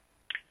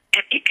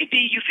 And it could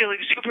be you feel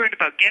exuberant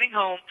about getting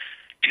home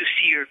to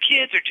see your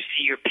kids or to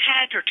see your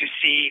pet or to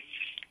see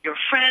your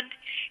friend.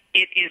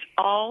 It is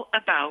all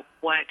about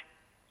what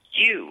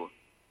you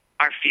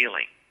are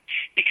feeling.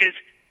 Because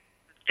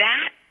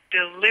that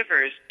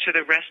delivers to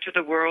the rest of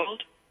the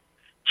world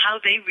how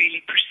they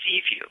really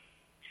perceive you.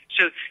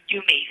 So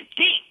you may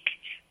think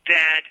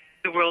that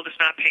the world is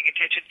not paying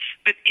attention,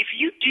 but if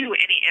you do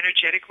any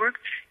energetic work,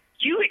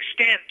 you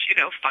extend,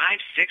 5,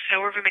 6,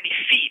 however many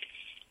feet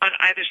on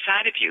either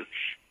side of you.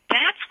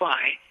 That's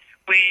why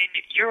when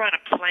you're on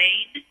a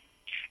plane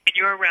and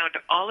you're around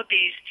all of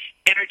these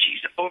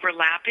energies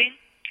overlapping,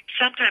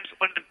 sometimes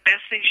one of the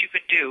best things you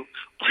can do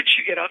once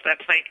you get off that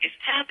plane is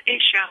have a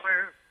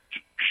shower.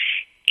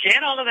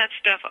 Get all of that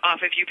stuff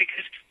off of you,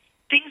 because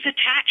things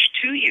attach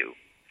to you.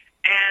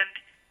 And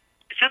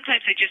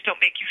sometimes they just don't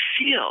make you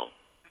feel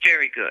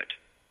very good.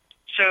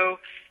 So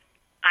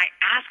I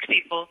ask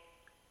people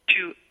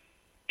to,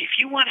 if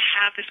you want to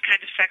have this kind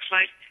of sex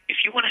life,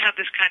 if you want to have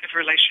this kind of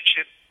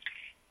relationship,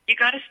 you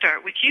got to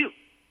start with you.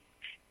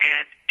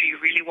 And do you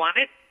really want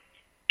it?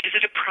 Is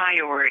it a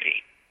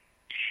priority?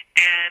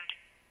 And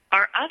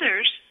are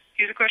others,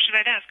 here's a question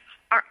I'd ask,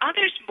 are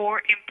others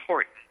more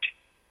important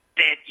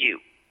than you?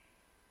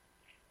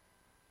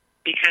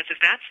 Because if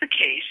that's the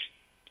case,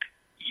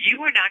 you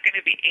are not going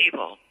to be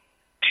able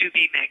to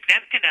be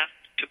magnetic enough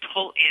to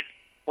pull in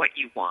what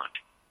you want.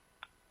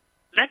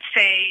 Let's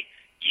say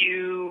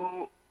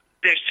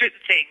there's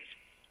certain things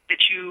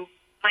that you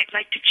might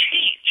like to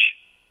change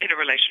in a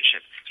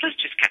relationship. So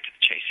let's just cut to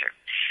the chase here.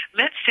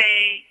 Let's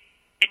say,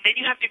 and then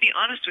you have to be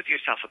honest with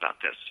yourself about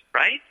this,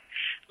 right?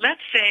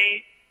 Let's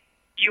say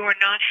you are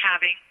not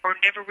having or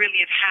never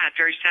really have had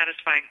very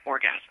satisfying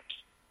orgasms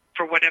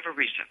for whatever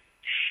reason.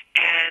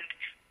 And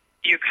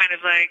you're kind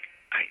of like,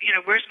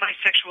 where's my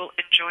sexual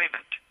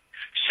enjoyment?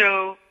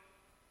 So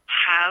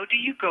how do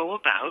you go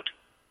about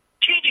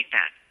changing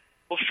that?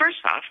 Well, first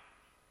off,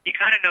 you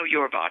got to know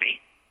your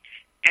body,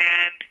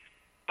 and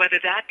whether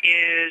that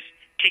is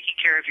taking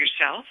care of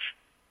yourself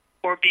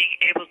or being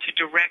able to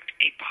direct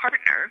a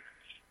partner,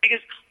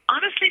 because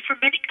honestly, for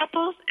many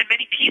couples and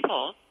many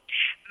people,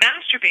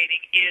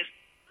 masturbating is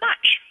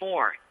much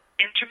more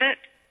intimate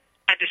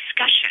a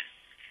discussion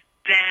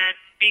than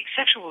being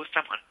sexual with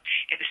someone.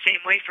 In the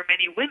same way, for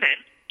many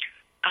women,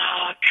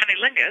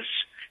 cunnilingus,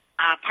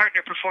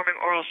 partner performing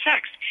oral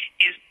sex,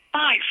 is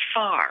by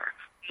far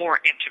more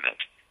intimate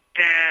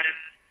than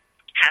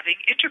having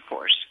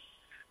intercourse.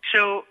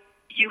 So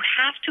you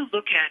have to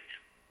look at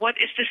what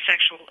is the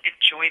sexual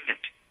enjoyment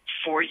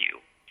for you.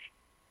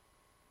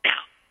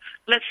 Now,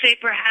 let's say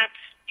perhaps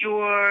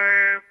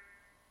you're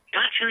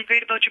not feeling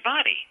great about your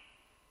body.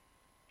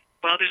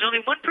 Well, there's only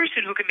one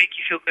person who can make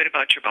you feel good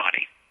about your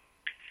body.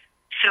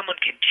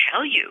 Someone can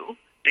tell you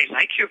they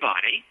like your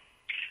body,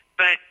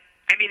 but,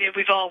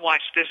 we've all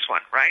watched this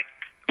one, right?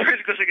 The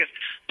person goes like this,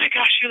 my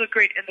gosh, you look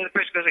great, and then the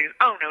person goes like this,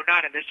 oh, no,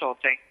 not in this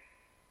old thing.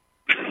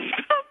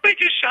 They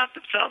just shot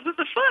themselves in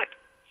the foot.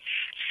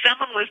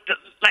 Someone was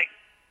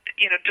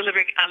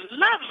delivering a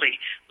lovely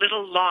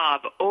little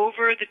lob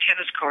over the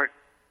tennis court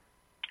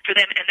for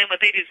them, and then what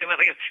they did is they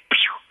went like this,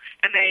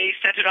 and they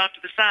sent it off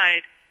to the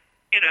side,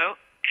 and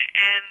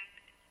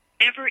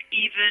never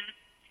even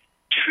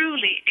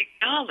truly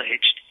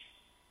acknowledged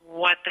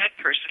what that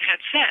person had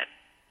said.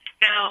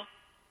 Now,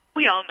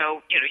 we all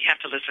know, you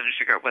have to listen and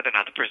figure out whether or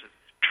not the person's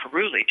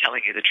truly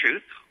telling you the truth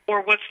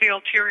or what's the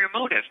ulterior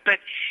motive. But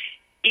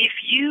if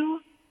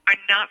you are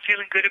not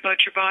feeling good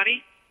about your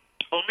body,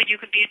 only you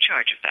can be in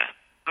charge of that,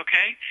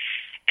 okay?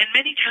 And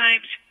many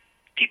times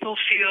people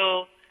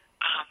feel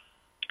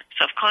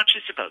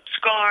self-conscious about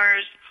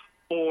scars,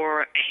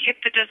 or a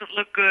hip that doesn't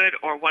look good,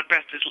 or one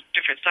breast is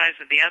different size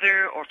than the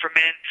other, or for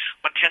men,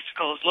 one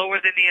testicle is lower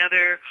than the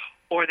other,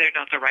 or they're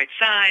not the right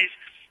size,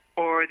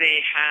 or they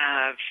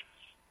have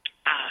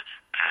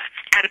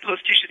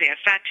adipose tissue, they have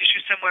fat tissue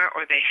somewhere,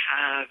 or they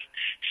have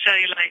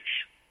cellulite.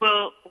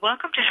 Well,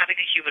 welcome to having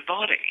a human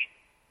body.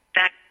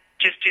 That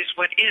just is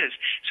what is.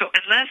 So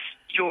unless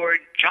your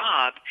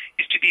job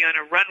is to be on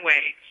a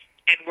runway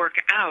and work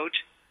out,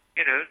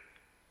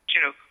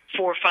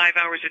 4 or 5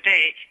 hours a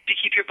day to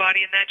keep your body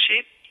in that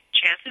shape,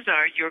 chances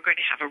are you're going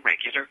to have a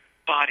regular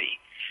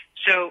body.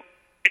 So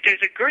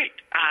there's a great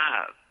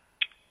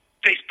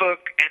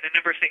Facebook and a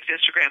number of things,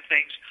 Instagram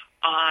things,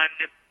 on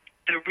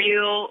the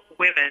real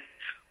women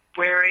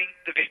wearing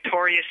the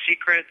Victoria's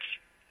Secret's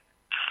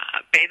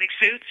bathing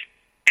suits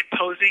and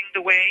posing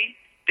the way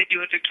they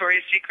do in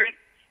Victoria's Secret.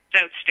 It's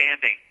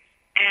outstanding.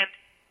 And,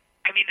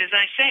 as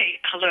I say,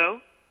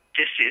 hello,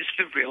 this is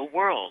the real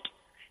world.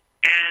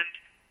 And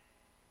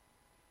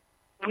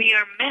we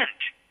are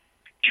meant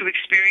to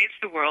experience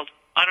the world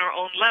on our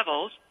own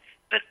levels,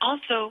 but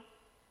also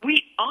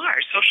we are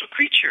social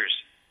creatures.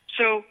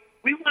 So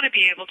we want to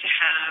be able to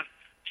have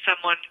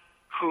someone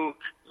who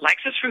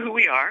likes us for who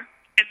we are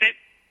and that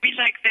we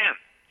like them.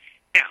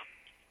 Now,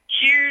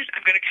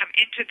 I'm going to come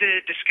into the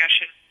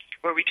discussion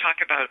where we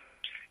talk about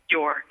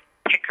your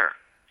picker.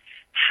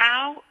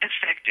 How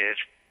effective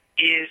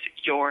is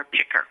your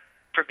picker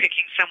for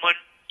picking someone,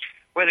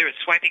 whether it's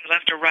swiping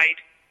left or right,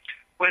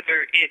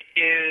 whether it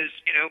is,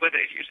 whether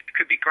it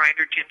could be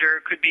Grindr, Tinder,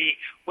 it could be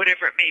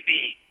whatever it may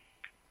be.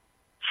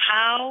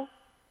 How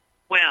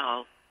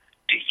well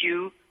do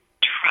you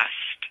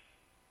trust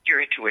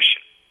your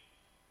intuition?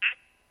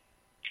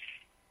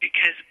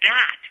 Because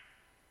that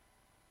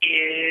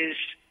is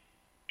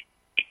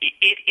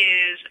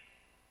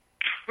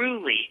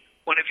truly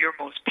one of your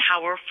most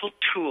powerful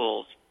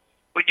tools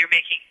when you're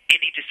making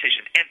any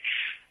decision. And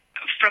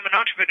from an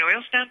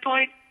entrepreneurial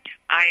standpoint,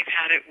 I've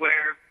had it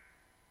where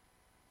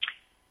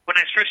when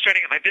I was first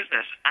starting up my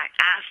business, I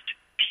asked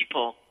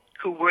people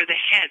who were the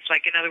heads,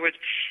 like in other words,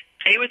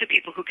 they were the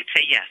people who could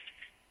say yes.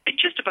 In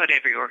just about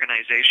every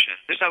organization,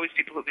 there's always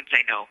people who can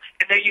say no,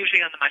 and they're usually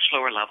on the much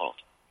lower level.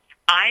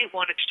 I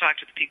wanted to talk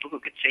to the people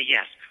who could say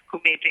yes, who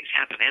made things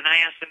happen, and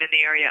I asked them in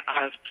the area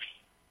of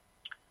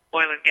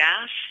oil and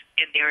gas,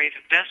 in the area of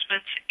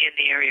investments, in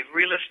the area of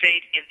real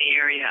estate, in the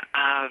area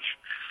of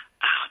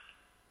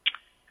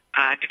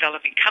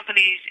developing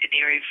companies, in the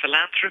area of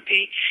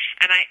philanthropy,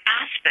 and I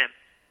asked them,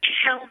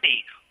 tell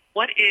me,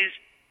 what is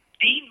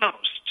the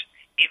most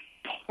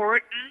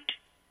important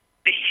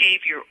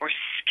behavior or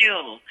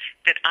skill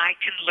that I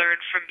can learn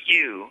from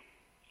you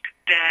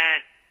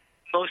that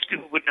most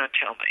people would not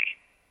tell me?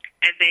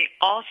 And they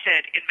all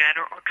said in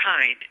manner or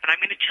kind, and I'm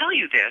going to tell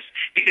you this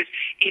because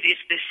it is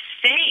the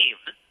same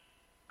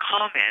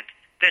comment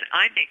that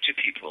I make to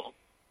people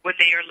when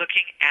they are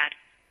looking at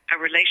a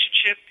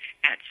relationship,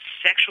 at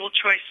sexual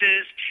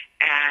choices,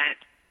 at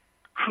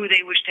who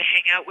they wish to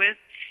hang out with.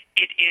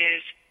 It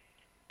is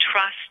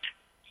trust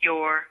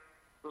your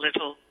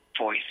little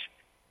voice.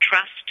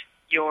 Trust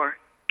your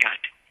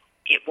gut.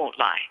 It won't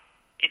lie.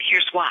 And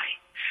here's why.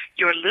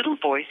 Your little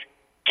voice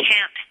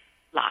can't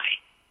lie.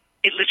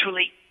 It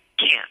literally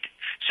can't.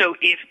 So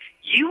if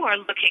you are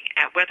looking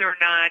at whether or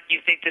not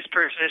you think this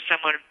person is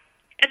someone,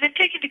 and then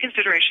take into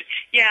consideration,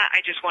 yeah,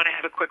 I just want to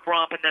have a quick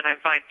romp and then I'm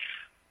fine.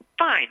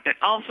 Fine, but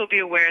also be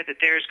aware that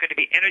there's going to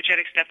be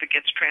energetic stuff that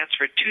gets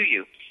transferred to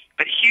you.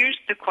 But here's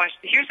the question.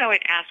 Here's how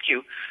I'd ask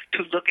you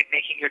to look at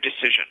making your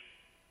decision.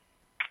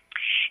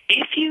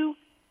 If you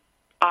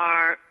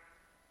are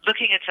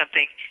looking at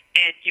something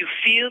and you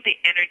feel the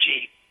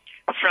energy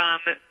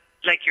from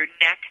like your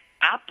neck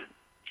up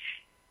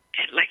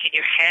and like in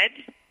your head,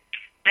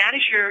 that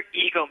is your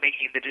ego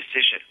making the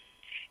decision.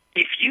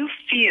 If you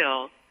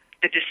feel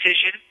the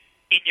decision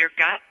in your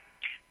gut,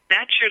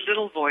 that's your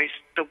little voice,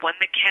 the one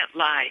that can't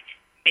lie,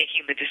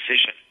 making the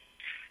decision.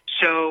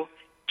 So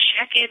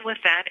check in with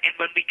that, and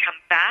when we come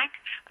back,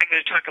 I'm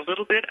going to talk a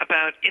little bit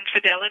about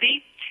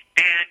infidelity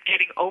and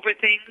getting over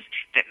things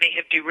that may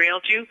have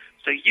derailed you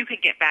so you can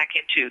get back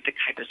into the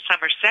type of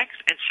summer sex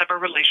and summer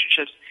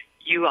relationships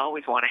you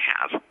always want to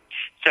have.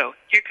 So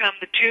here come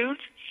the tunes,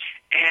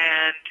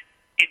 and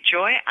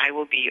enjoy. I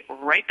will be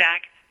right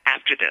back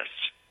after this.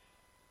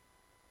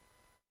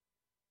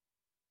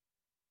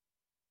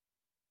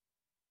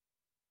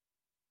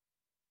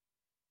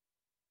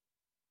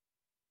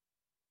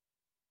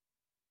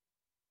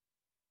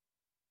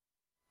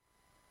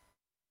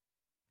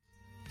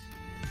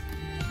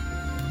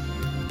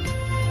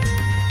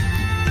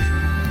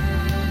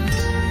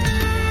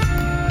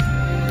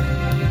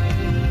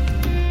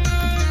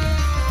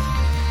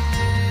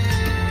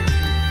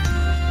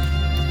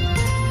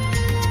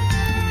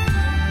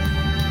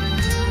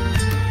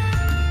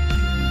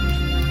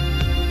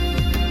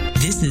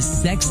 This is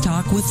Sex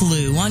Talk with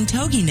Lou on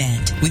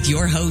TogiNet with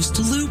your host,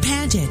 Lou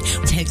Paget.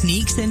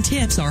 Techniques and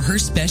tips are her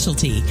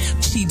specialty.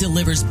 She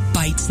delivers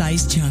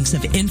bite-sized chunks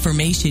of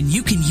information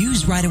you can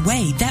use right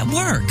away that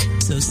work.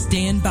 So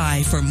stand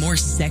by for more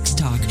sex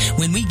talk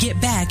when we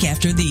get back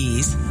after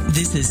these.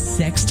 This is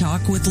Sex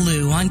Talk with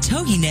Lou on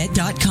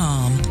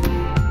TogiNet.com.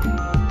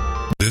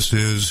 This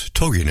is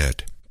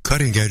TogiNet,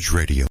 Cutting Edge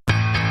Radio.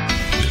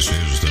 This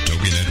is the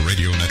TogiNet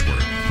Radio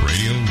Network,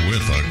 radio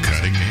with a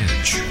cutting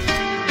edge.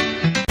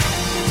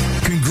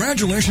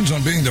 Congratulations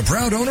on being the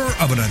proud owner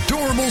of an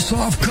adorable,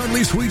 soft,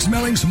 cuddly,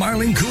 sweet-smelling,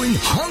 smiling, cooing,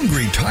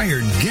 hungry,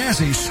 tired,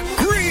 gassy,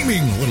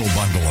 screaming little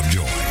bundle of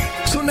joy.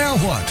 So now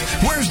what?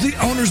 Where's the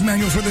owner's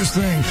manual for this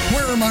thing?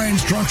 Where are my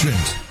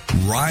instructions?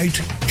 Right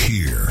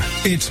here.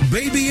 It's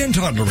Baby and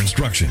Toddler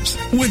Instructions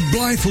with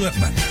Blythe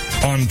Lipman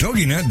on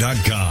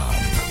TogiNet.com.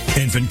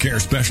 Infant care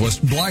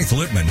specialist Blythe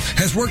Lipman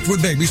has worked with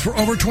babies for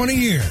over 20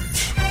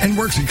 years and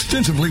works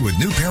extensively with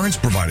new parents,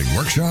 providing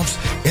workshops,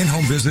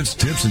 in-home visits,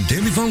 tips, and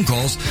daily phone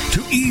calls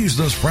to ease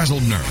those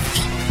frazzled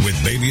nerves.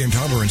 With Baby and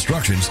Toddler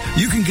Instructions,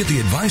 you can get the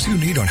advice you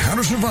need on how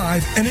to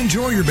survive and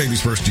enjoy your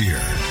baby's first year.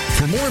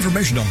 For more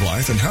information on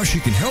Blythe and how she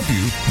can help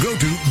you, go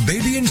to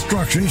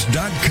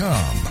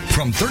babyinstructions.com.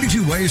 From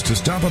 32 ways to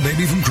stop a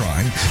baby from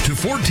crying to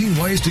 14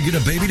 ways to get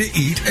a baby to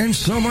eat and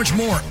so much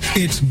more.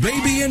 It's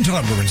Baby and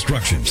Toddler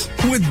Instructions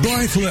with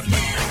Blythe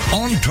Lipman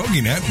on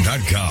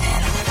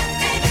TogiNet.com.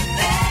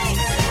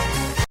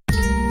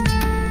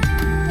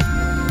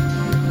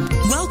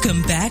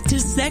 Welcome back to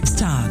Sex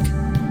Talk.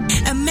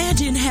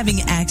 Imagine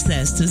having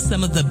access to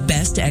some of the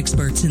best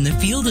experts in the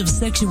field of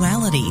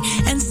sexuality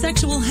and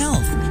sexual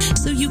health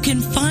so you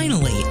can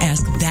finally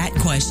ask that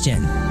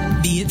question.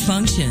 Be it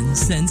function,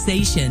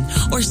 sensation,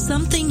 or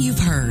something you've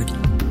heard.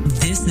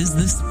 This is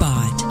the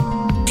spot.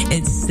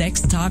 It's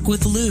Sex Talk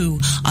with Lou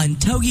on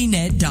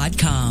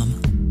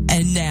TogiNet.com.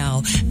 And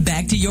now,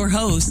 back to your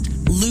host,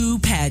 Lou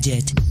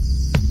Paget.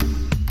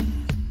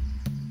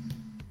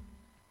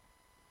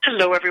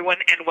 Hello, everyone,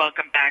 and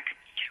welcome back.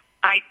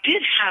 I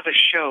did have a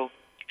show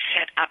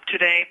set up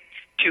today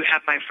to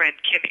have my friend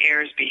Kim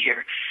Ayers be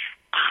here,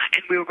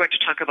 and we were going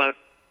to talk about,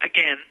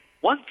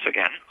 once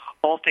again,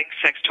 all things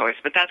sex toys,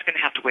 but that's going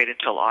to have to wait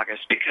until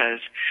August because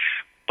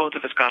both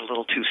of us got a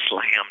little too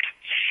slammed.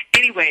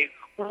 Anyway,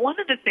 one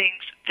of the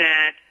things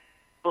that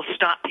will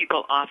stop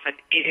people often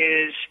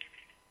is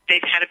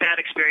they've had a bad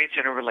experience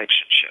in a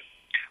relationship,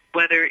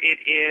 whether it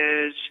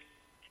is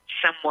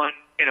someone,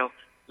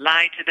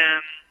 lied to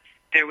them,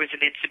 there was an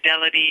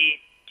infidelity,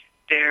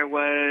 there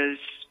was,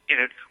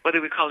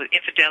 whether we call it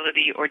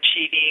infidelity or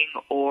cheating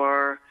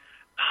or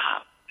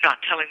not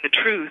telling the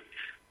truth.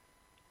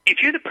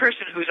 If you're the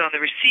person who's on the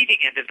receiving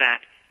end of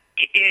that,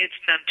 it's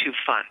none too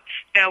fun.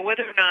 Now,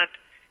 whether or not,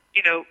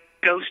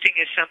 ghosting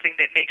is something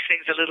that makes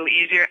things a little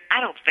easier,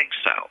 I don't think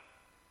so.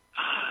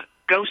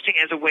 Ghosting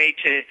as a way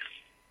to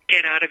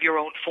get out of your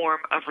own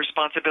form of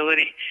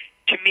responsibility,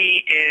 to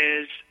me,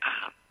 is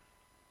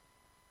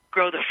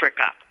grow the frick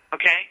up,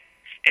 okay?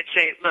 And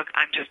say, look,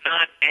 I'm just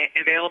not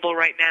available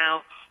right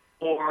now,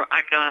 or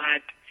I'm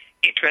not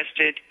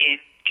interested in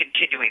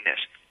continuing this.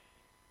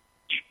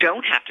 You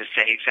don't have to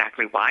say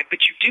exactly why, but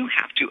you do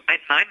have to. In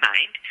my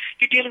mind,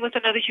 you're dealing with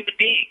another human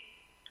being.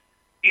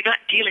 You're not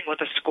dealing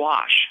with a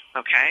squash,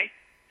 okay?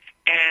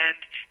 And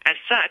as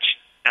such,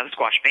 now the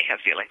squash may have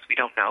feelings, we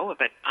don't know,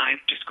 but I'm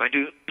just going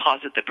to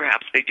posit that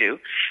perhaps they do.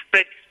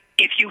 But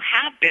if you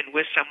have been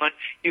with someone,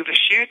 you've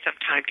shared some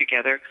time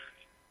together,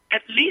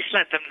 at least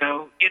let them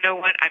know, you know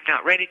what, I'm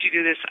not ready to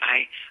do this,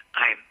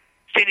 I'm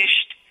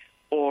finished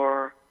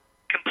or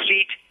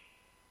complete,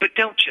 but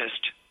don't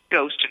just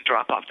ghost and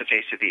drop off the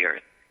face of the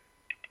earth.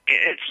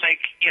 It's like,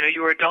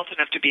 you were adult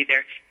enough to be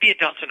there, be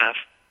adult enough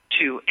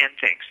to end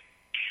things.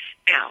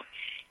 Now,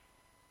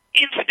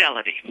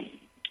 infidelity.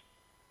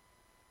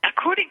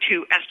 According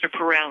to Esther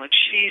Perel, and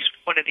she's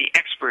one of the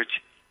experts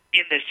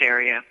in this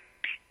area,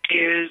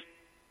 is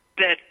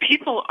that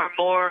people are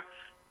more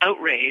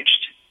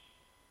outraged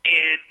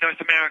in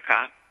North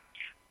America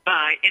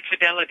by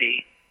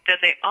infidelity than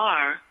they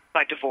are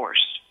by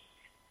divorce.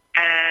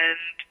 And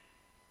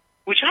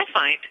which I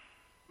find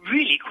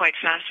really quite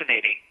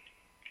fascinating,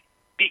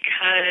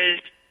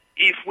 because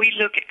if we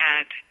look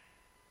at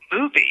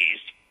movies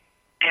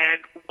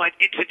and what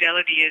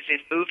infidelity is in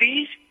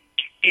movies,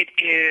 it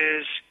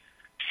is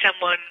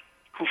someone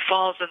who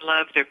falls in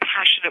love, they're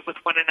passionate with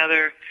one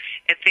another,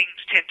 and things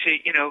tend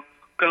to,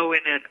 go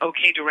in an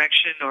okay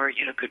direction or,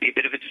 could be a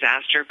bit of a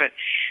disaster. But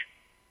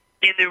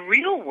in the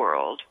real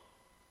world,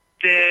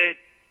 the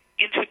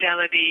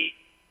infidelity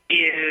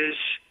is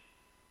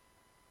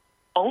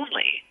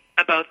only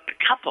about the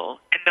couple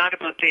and not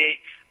about the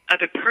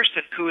other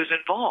person who is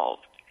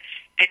involved.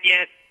 And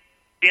yet,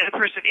 the other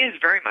person is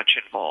very much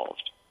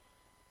involved.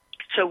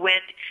 So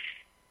when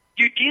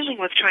you're dealing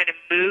with trying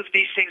to move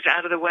these things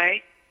out of the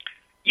way,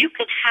 you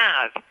can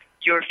have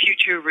your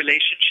future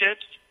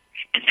relationships,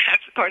 and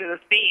that's part of the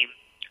theme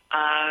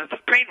of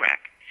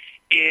Trainwreck,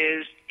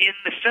 is in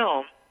the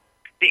film,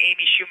 the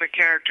Amy Schumer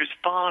character's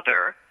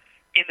father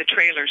in the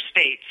trailer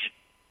states,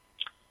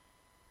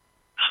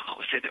 what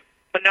was it?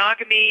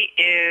 Monogamy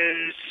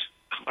is,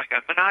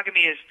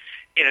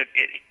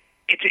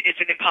 it's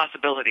an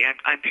impossibility.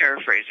 I'm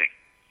paraphrasing.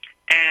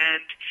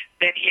 And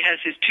then he has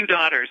his two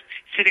daughters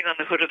sitting on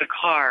the hood of the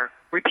car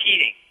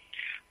repeating,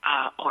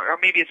 or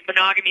maybe it's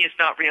monogamy is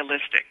not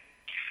realistic.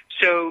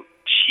 So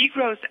she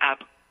grows up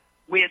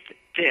with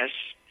this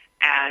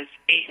as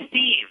a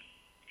theme.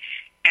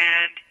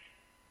 And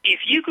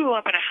if you grew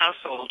up in a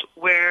household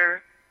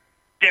where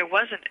there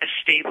wasn't a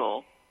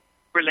stable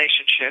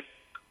relationship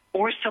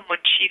or someone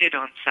cheated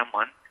on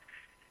someone,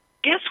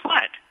 guess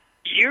what?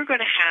 You're going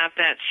to have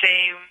that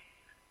same,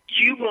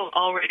 you will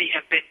already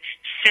have been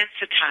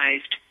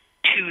sensitized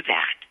to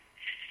that.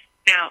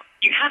 Now,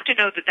 you have to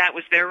know that that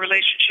was their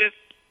relationship,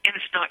 and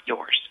it's not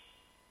yours.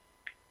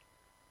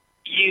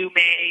 You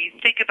may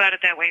think about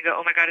it that way and go,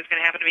 oh my God, it's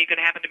going to happen to me,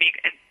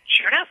 and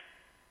sure enough,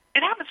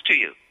 it happens to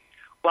you.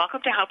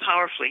 Welcome to how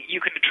powerfully you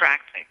can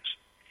attract things.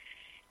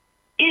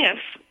 If,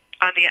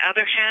 on the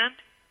other hand,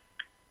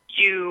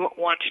 you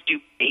want to do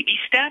baby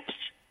steps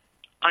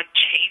on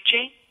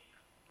changing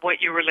what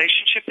your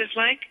relationship is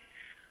like,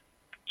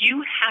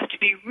 you have to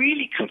be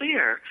really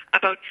clear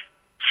about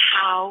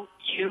how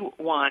you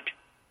want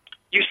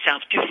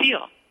yourself to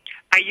feel.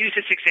 I use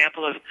this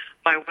example of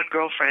my one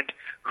girlfriend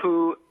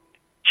who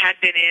had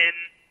been in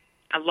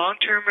a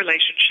long-term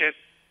relationship.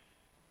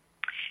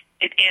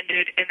 It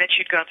ended, and then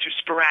she'd gone through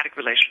sporadic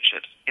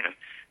relationships,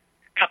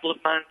 a couple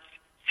of months,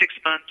 6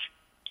 months.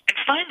 And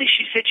finally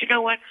she said, you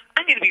know what,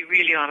 I'm going to be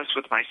really honest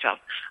with myself.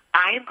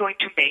 I am going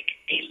to make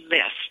a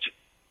list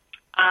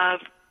of,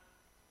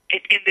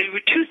 and there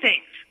were two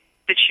things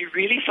that she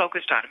really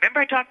focused on. Remember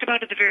I talked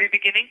about at the very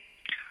beginning?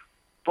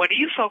 What are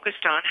you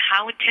focused on?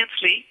 How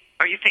intensely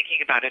are you thinking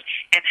about it?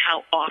 And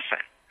how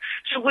often?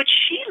 So what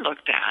she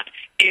looked at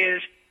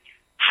is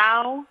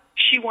how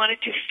she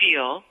wanted to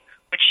feel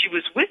when she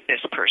was with this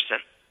person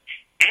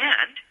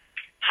and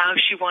how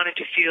she wanted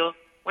to feel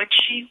when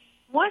she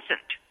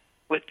wasn't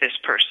with this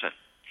person.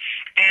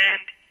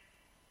 And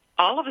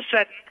all of a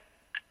sudden,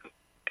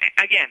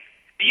 again,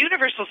 the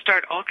universe will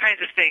start all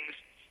kinds of things,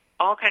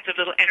 all kinds of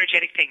little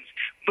energetic things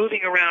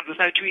moving around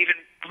without you even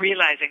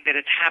realizing that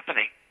it's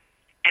happening.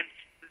 And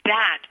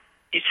that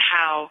is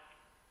how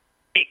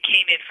it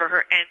came in for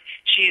her. And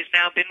she has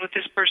now been with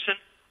this person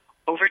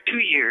over 2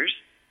 years.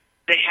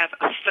 They have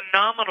a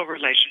phenomenal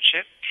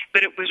relationship,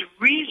 but it was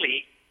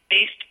really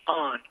based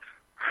on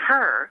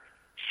her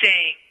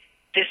saying,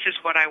 this is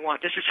what I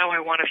want. This is how I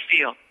want to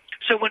feel.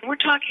 So when we're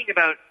talking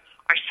about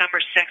our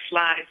summer sex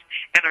lives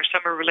and our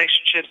summer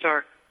relationships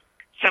or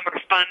summer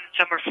fun,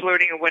 summer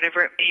flirting, or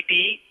whatever it may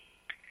be,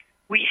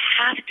 we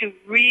have to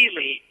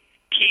really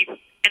keep,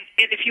 and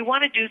if you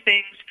want to do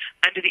things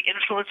under the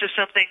influence of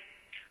something,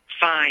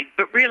 fine,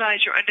 but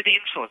realize you're under the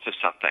influence of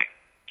something.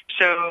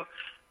 So,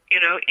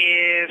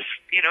 if,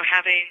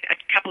 having a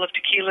couple of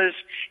tequilas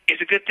is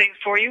a good thing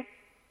for you,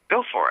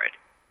 go for it.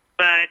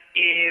 But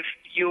if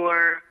you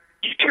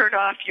turn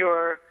off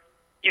your,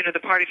 the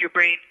part of your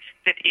brain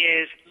that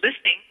is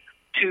listening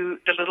to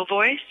the little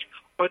voice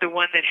or the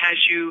one that has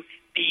you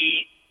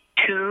be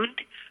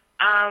tuned,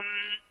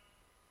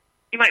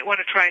 you might want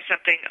to try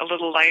something a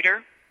little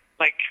lighter,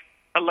 like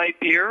a light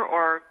beer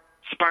or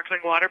sparkling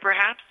water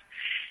perhaps,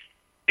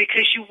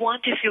 because you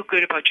want to feel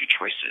good about your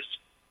choices,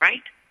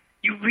 right?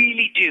 You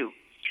really do.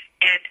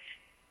 And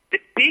the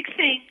big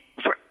thing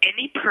for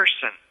any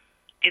person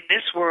in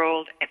this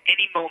world at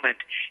any moment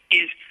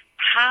is,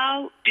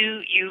 how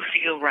do you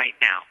feel right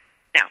now?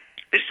 Now,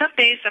 there's some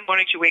days, some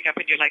mornings you wake up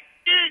and you're like,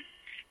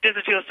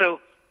 doesn't feel so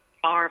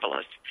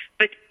marvelous.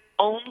 But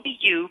only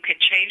you can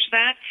change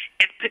that.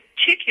 And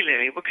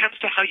particularly when it comes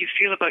to how you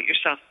feel about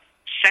yourself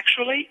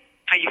sexually,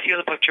 how you feel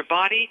about your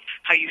body,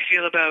 how you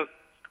feel about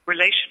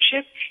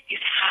relationship, is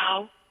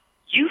how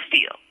you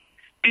feel.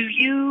 Do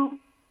you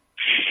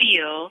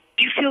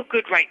feel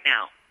good right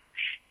now?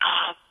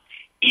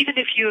 Even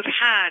if you have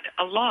had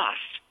a loss,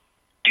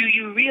 do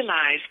you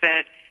realize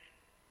that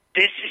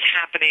this is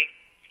happening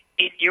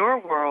in your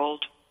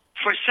world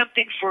for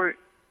something for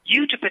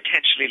you to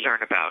potentially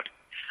learn about?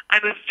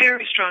 I'm a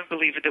very strong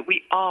believer that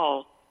we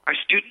all are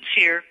students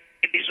here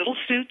in these little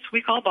suits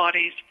we call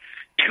bodies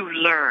to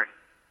learn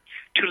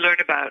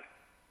about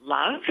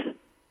love,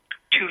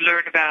 to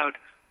learn about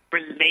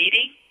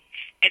relating,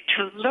 and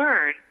to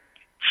learn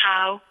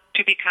how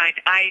to be kind.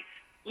 I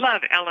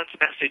love Ellen's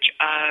message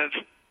of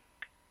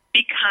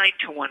be kind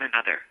to one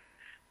another.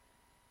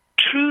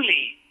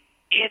 Truly,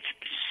 it's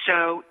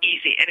so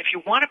easy. And if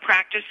you want to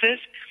practice this,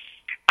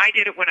 I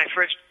did it when I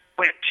first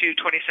went to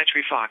 20th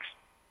Century Fox.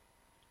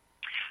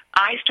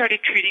 I started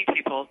treating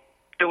people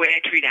the way I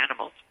treat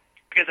animals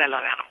because I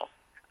love animals.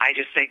 I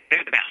just think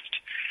they're the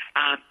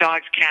best.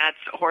 Dogs, cats,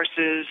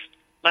 horses,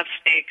 love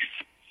snakes.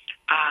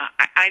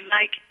 I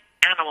like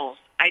animals.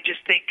 I just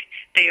think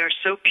they are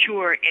so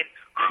pure in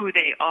who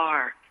they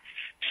are.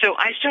 So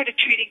I started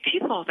treating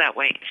people that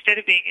way instead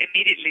of being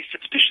immediately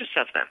suspicious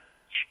of them,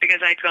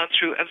 because I'd gone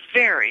through a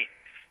very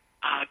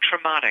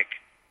traumatic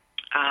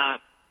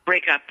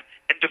breakup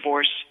and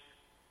divorce,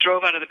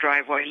 drove out of the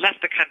driveway,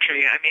 left the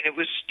country. I mean, it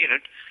was,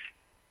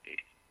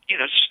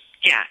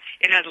 yeah,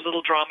 it has a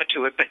little drama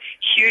to it. But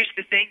here's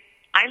the thing.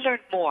 I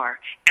learned more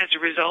as a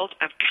result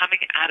of coming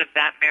out of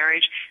that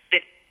marriage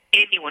than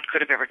anyone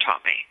could have ever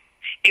taught me.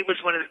 It was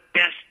one of the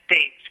best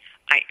things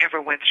I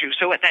ever went through.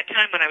 So at that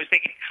time when I was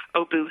thinking,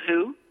 oh,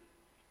 boo-hoo,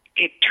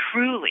 it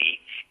truly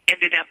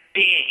ended up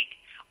being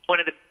one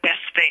of the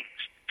best things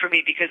for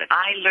me, because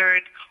I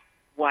learned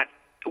what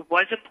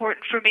was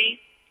important for me,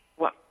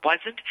 what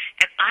wasn't,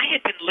 and I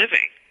had been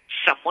living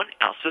someone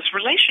else's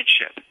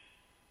relationship,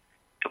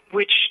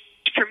 which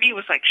for me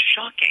was like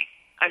shocking.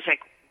 I was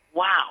like,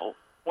 wow,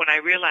 when I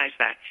realized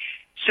that.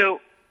 So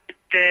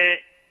the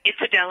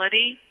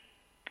infidelity,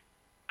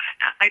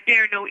 I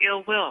bear no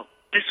ill will.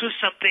 This was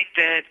something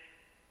that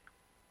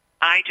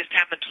I just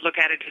happened to look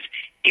at it as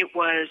it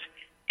was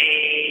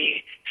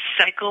a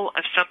cycle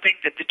of something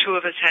that the two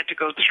of us had to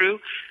go through.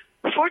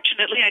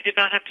 Fortunately, I did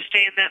not have to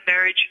stay in that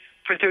marriage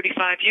for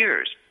 35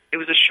 years. It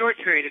was a short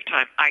period of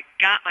time. I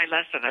got my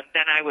lesson, and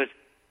then I was,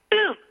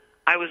 boom,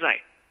 I was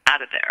like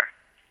out of there.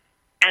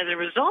 As a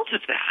result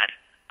of that,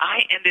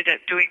 I ended up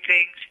doing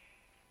things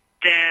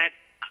that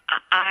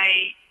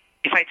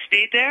if I'd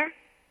stayed there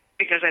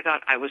because I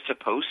thought I was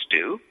supposed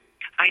to,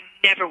 I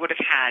never would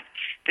have had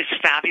this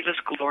fabulous,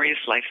 glorious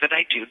life that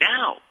I do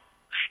now.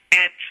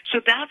 And so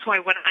that's why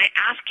when I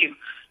ask you,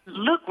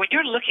 look, when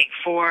you're looking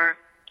for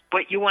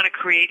what you want to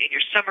create in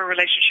your summer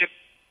relationship,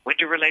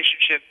 winter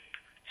relationship,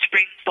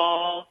 spring,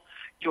 fall,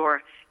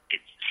 your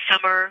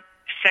summer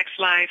sex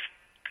life,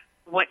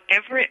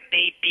 whatever it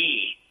may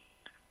be,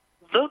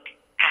 look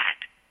at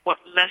what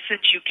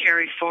lessons you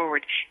carry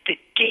forward that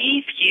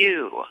gave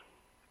you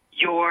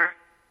your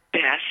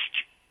best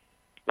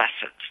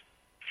lessons.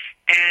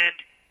 And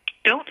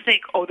don't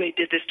think, oh, they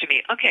did this to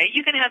me. Okay,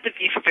 you can have the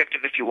V for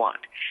victim if you want,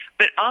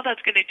 but all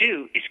that's going to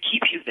do is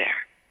keep you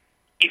there.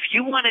 If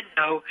you want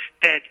to know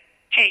that,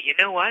 hey, you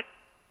know what?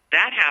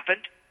 That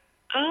happened.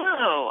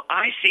 Oh,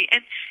 I see.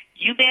 And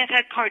you may have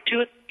had part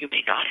to it. You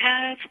may not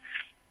have.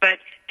 But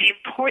the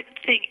important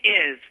thing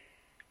is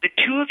the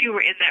two of you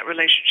were in that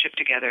relationship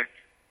together.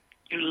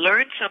 You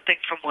learned something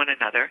from one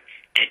another,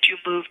 and you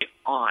moved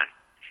on.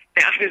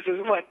 Now, this is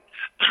what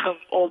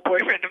old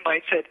boyfriend of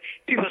mine said.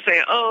 People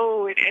say,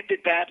 oh, it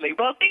ended badly.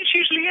 Well, things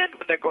usually end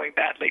when they're going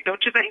badly,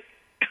 don't you think?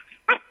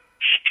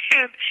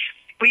 And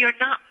we are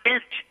not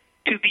meant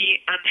to be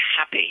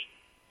unhappy.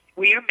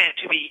 We are meant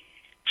to be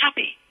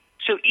happy.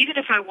 So even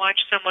if I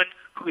watch someone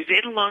who is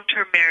in a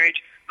long-term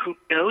marriage who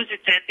knows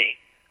it's ending,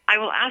 I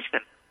will ask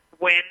them,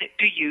 when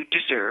do you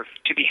deserve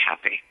to be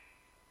happy?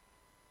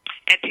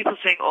 And people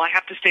saying, oh, I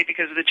have to stay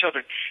because of the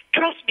children.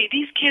 Trust me,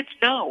 these kids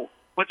know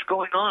what's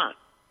going on.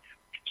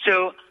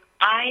 So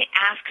I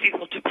ask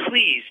people to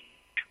please,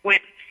 when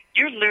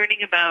you're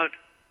learning about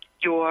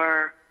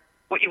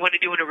what you want to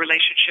do in a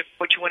relationship,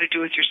 what you want to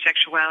do with your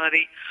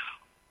sexuality,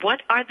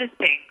 what are the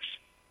things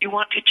you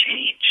want to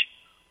change?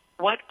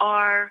 What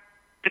are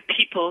the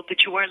people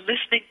that you are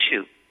listening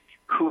to?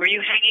 Who are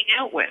you hanging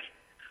out with?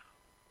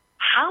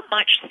 How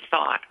much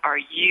thought are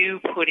you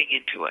putting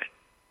into it?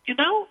 You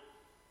know?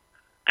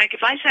 Like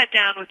if I sat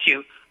down with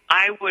you,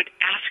 I would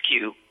ask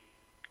you,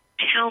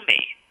 tell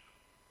me,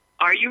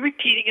 are you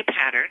repeating a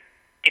pattern?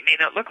 It may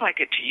not look like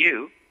it to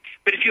you,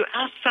 but if you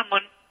ask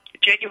someone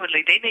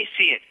genuinely, they may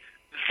see it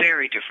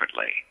very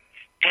differently.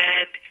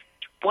 And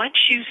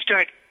once you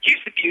start, here's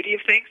the beauty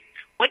of things,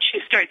 once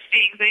you start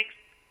seeing things,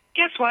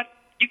 guess what?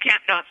 You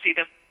can't not see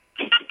them.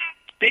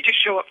 They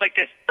just show up like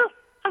this. Oh,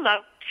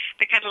 hello.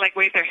 They kind of like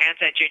wave their hands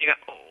at you and you go,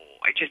 oh,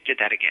 I just did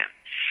that again.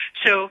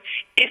 So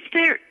if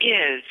there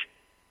is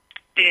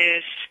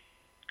this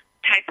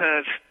type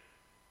of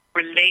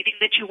relating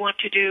that you want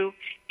to do,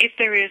 if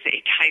there is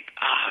a type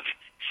of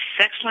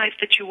sex life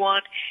that you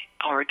want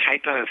or a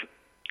type of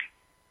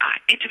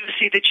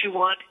intimacy that you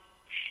want,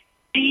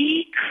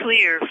 be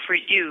clear for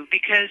you,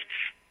 because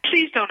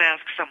please don't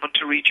ask someone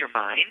to read your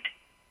mind.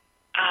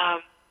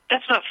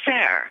 That's not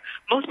fair.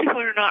 Most people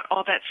are not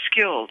all that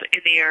skilled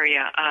in the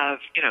area of,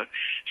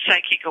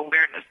 psychic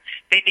awareness.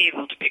 They may be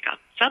able to pick up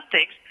some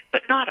things,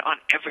 but not on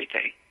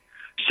everything.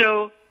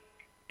 So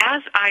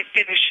as I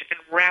finish and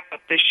wrap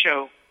up this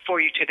show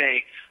for you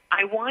today,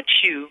 I want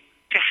you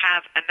to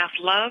have enough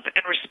love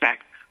and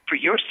respect for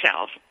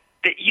yourself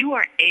that you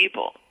are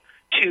able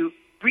to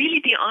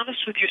really be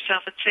honest with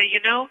yourself and say,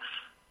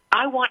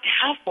 I want to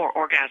have more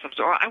orgasms,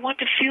 or I want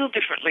to feel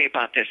differently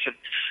about this, and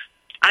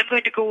I'm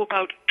going to go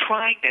about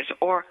trying this,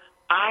 or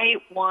I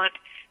want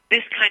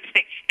this kind of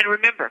thing. And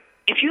remember,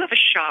 if you have a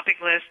shopping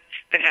list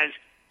that has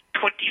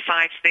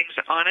 25 things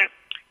on it,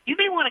 you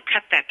may want to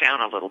cut that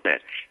down a little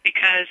bit,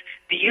 because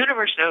the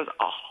universe knows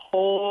a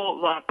whole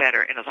lot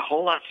better and is a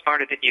whole lot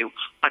smarter than you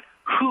on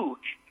who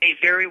may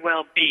very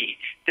well be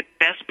the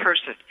best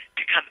person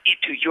to come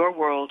into your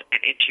world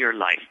and into your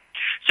life.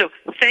 So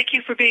thank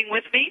you for being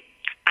with me.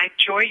 I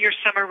enjoy your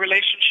summer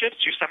relationships,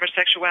 your summer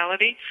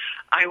sexuality.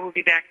 I will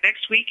be back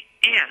next week.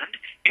 And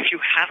if you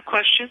have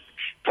questions,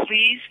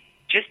 please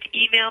just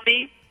email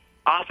me,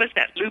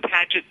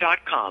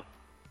 office@loupadgett.com.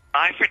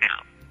 Bye for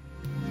now.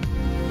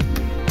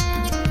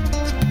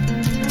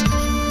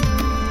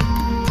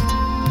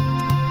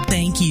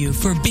 Thank you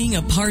for being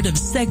a part of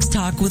Sex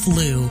Talk with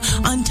Lou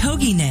on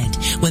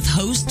TogiNet with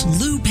host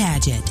Lou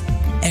Padgett.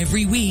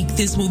 Every week,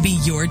 this will be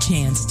your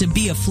chance to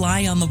be a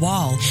fly on the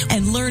wall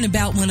and learn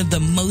about one of the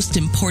most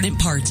important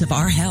parts of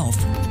our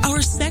health,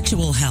 our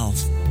sexual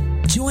health.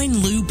 Join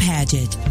Lou Padgett